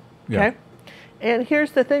Sweden. Yeah. Okay. And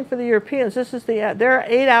here's the thing for the Europeans. This is they're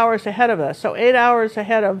 8 hours ahead of us. So 8 hours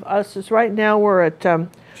ahead of us is right now we're at.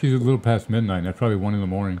 She's a little past midnight. That's probably 1 in the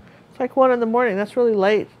morning. It's like 1 in the morning. That's really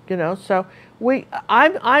late, you know. So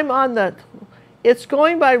I'm on the. It's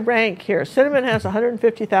going by rank here. Cinnamon has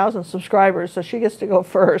 150,000 subscribers, so she gets to go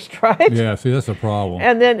first, right? Yeah, see, that's a problem.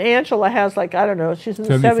 And then Angela has like, I don't know, she's in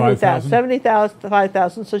the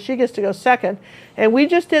 75,000, so she gets to go second. And we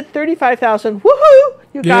just did 35,000. Woohoo!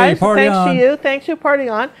 You guys, party thanks on. to you. Thanks you, party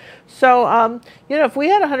on. So, you know, if we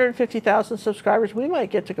had 150,000 subscribers, we might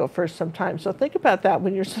get to go first sometime. So think about that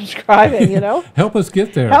when you're subscribing, you know. Help us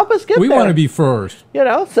get there. Help us get we there. want to be first. You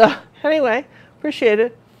know, so anyway, appreciate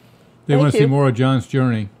it. They Thank want to see you. more of John's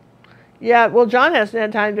journey. Yeah, well, John hasn't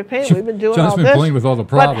had time to paint. We've been doing John's all been this. playing with all the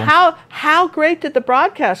problems. But how great did the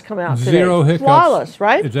broadcast come out today? 0 hiccups. Flawless,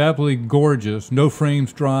 right? It's absolutely gorgeous. No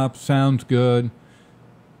frames dropped. Sounds good.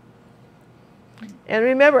 And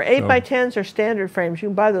remember, 8x10s are standard frames. You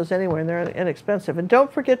can buy those anywhere, and they're inexpensive. And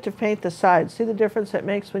don't forget to paint the sides. See the difference it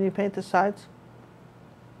makes when you paint the sides?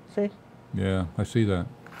 See? Yeah, I see that.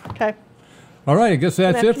 Okay. All right, I guess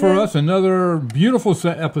that's Good it for afternoon. us. Another beautiful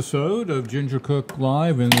episode of Ginger Cook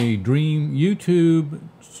Live in the Dream YouTube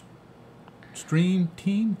Stream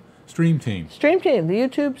Team. Stream team, the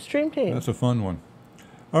YouTube stream team. That's a fun one.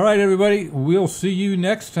 All right, everybody, we'll see you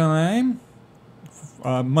next time.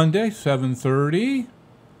 Monday, 7:30.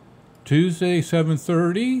 Tuesday,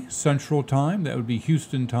 7:30 Central Time. That would be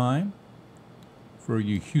Houston time for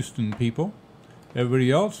you Houston people.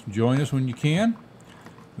 Everybody else, join us when you can.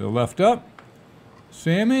 The left up.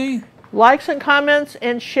 Sammy? Likes and comments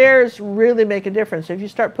and shares really make a difference. If you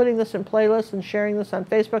start putting this in playlists and sharing this on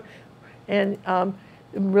Facebook, and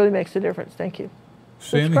it really makes a difference. Thank you.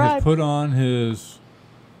 Sammy Subscribe. has put on his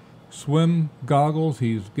swim goggles.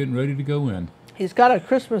 He's getting ready to go in. He's got a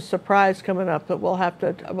Christmas surprise coming up that we'll have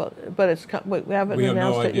to, but we haven't We have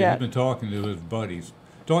announced no it idea. yet. He's been talking to his buddies.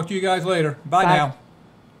 Talk to you guys later. Bye. Bye. Now.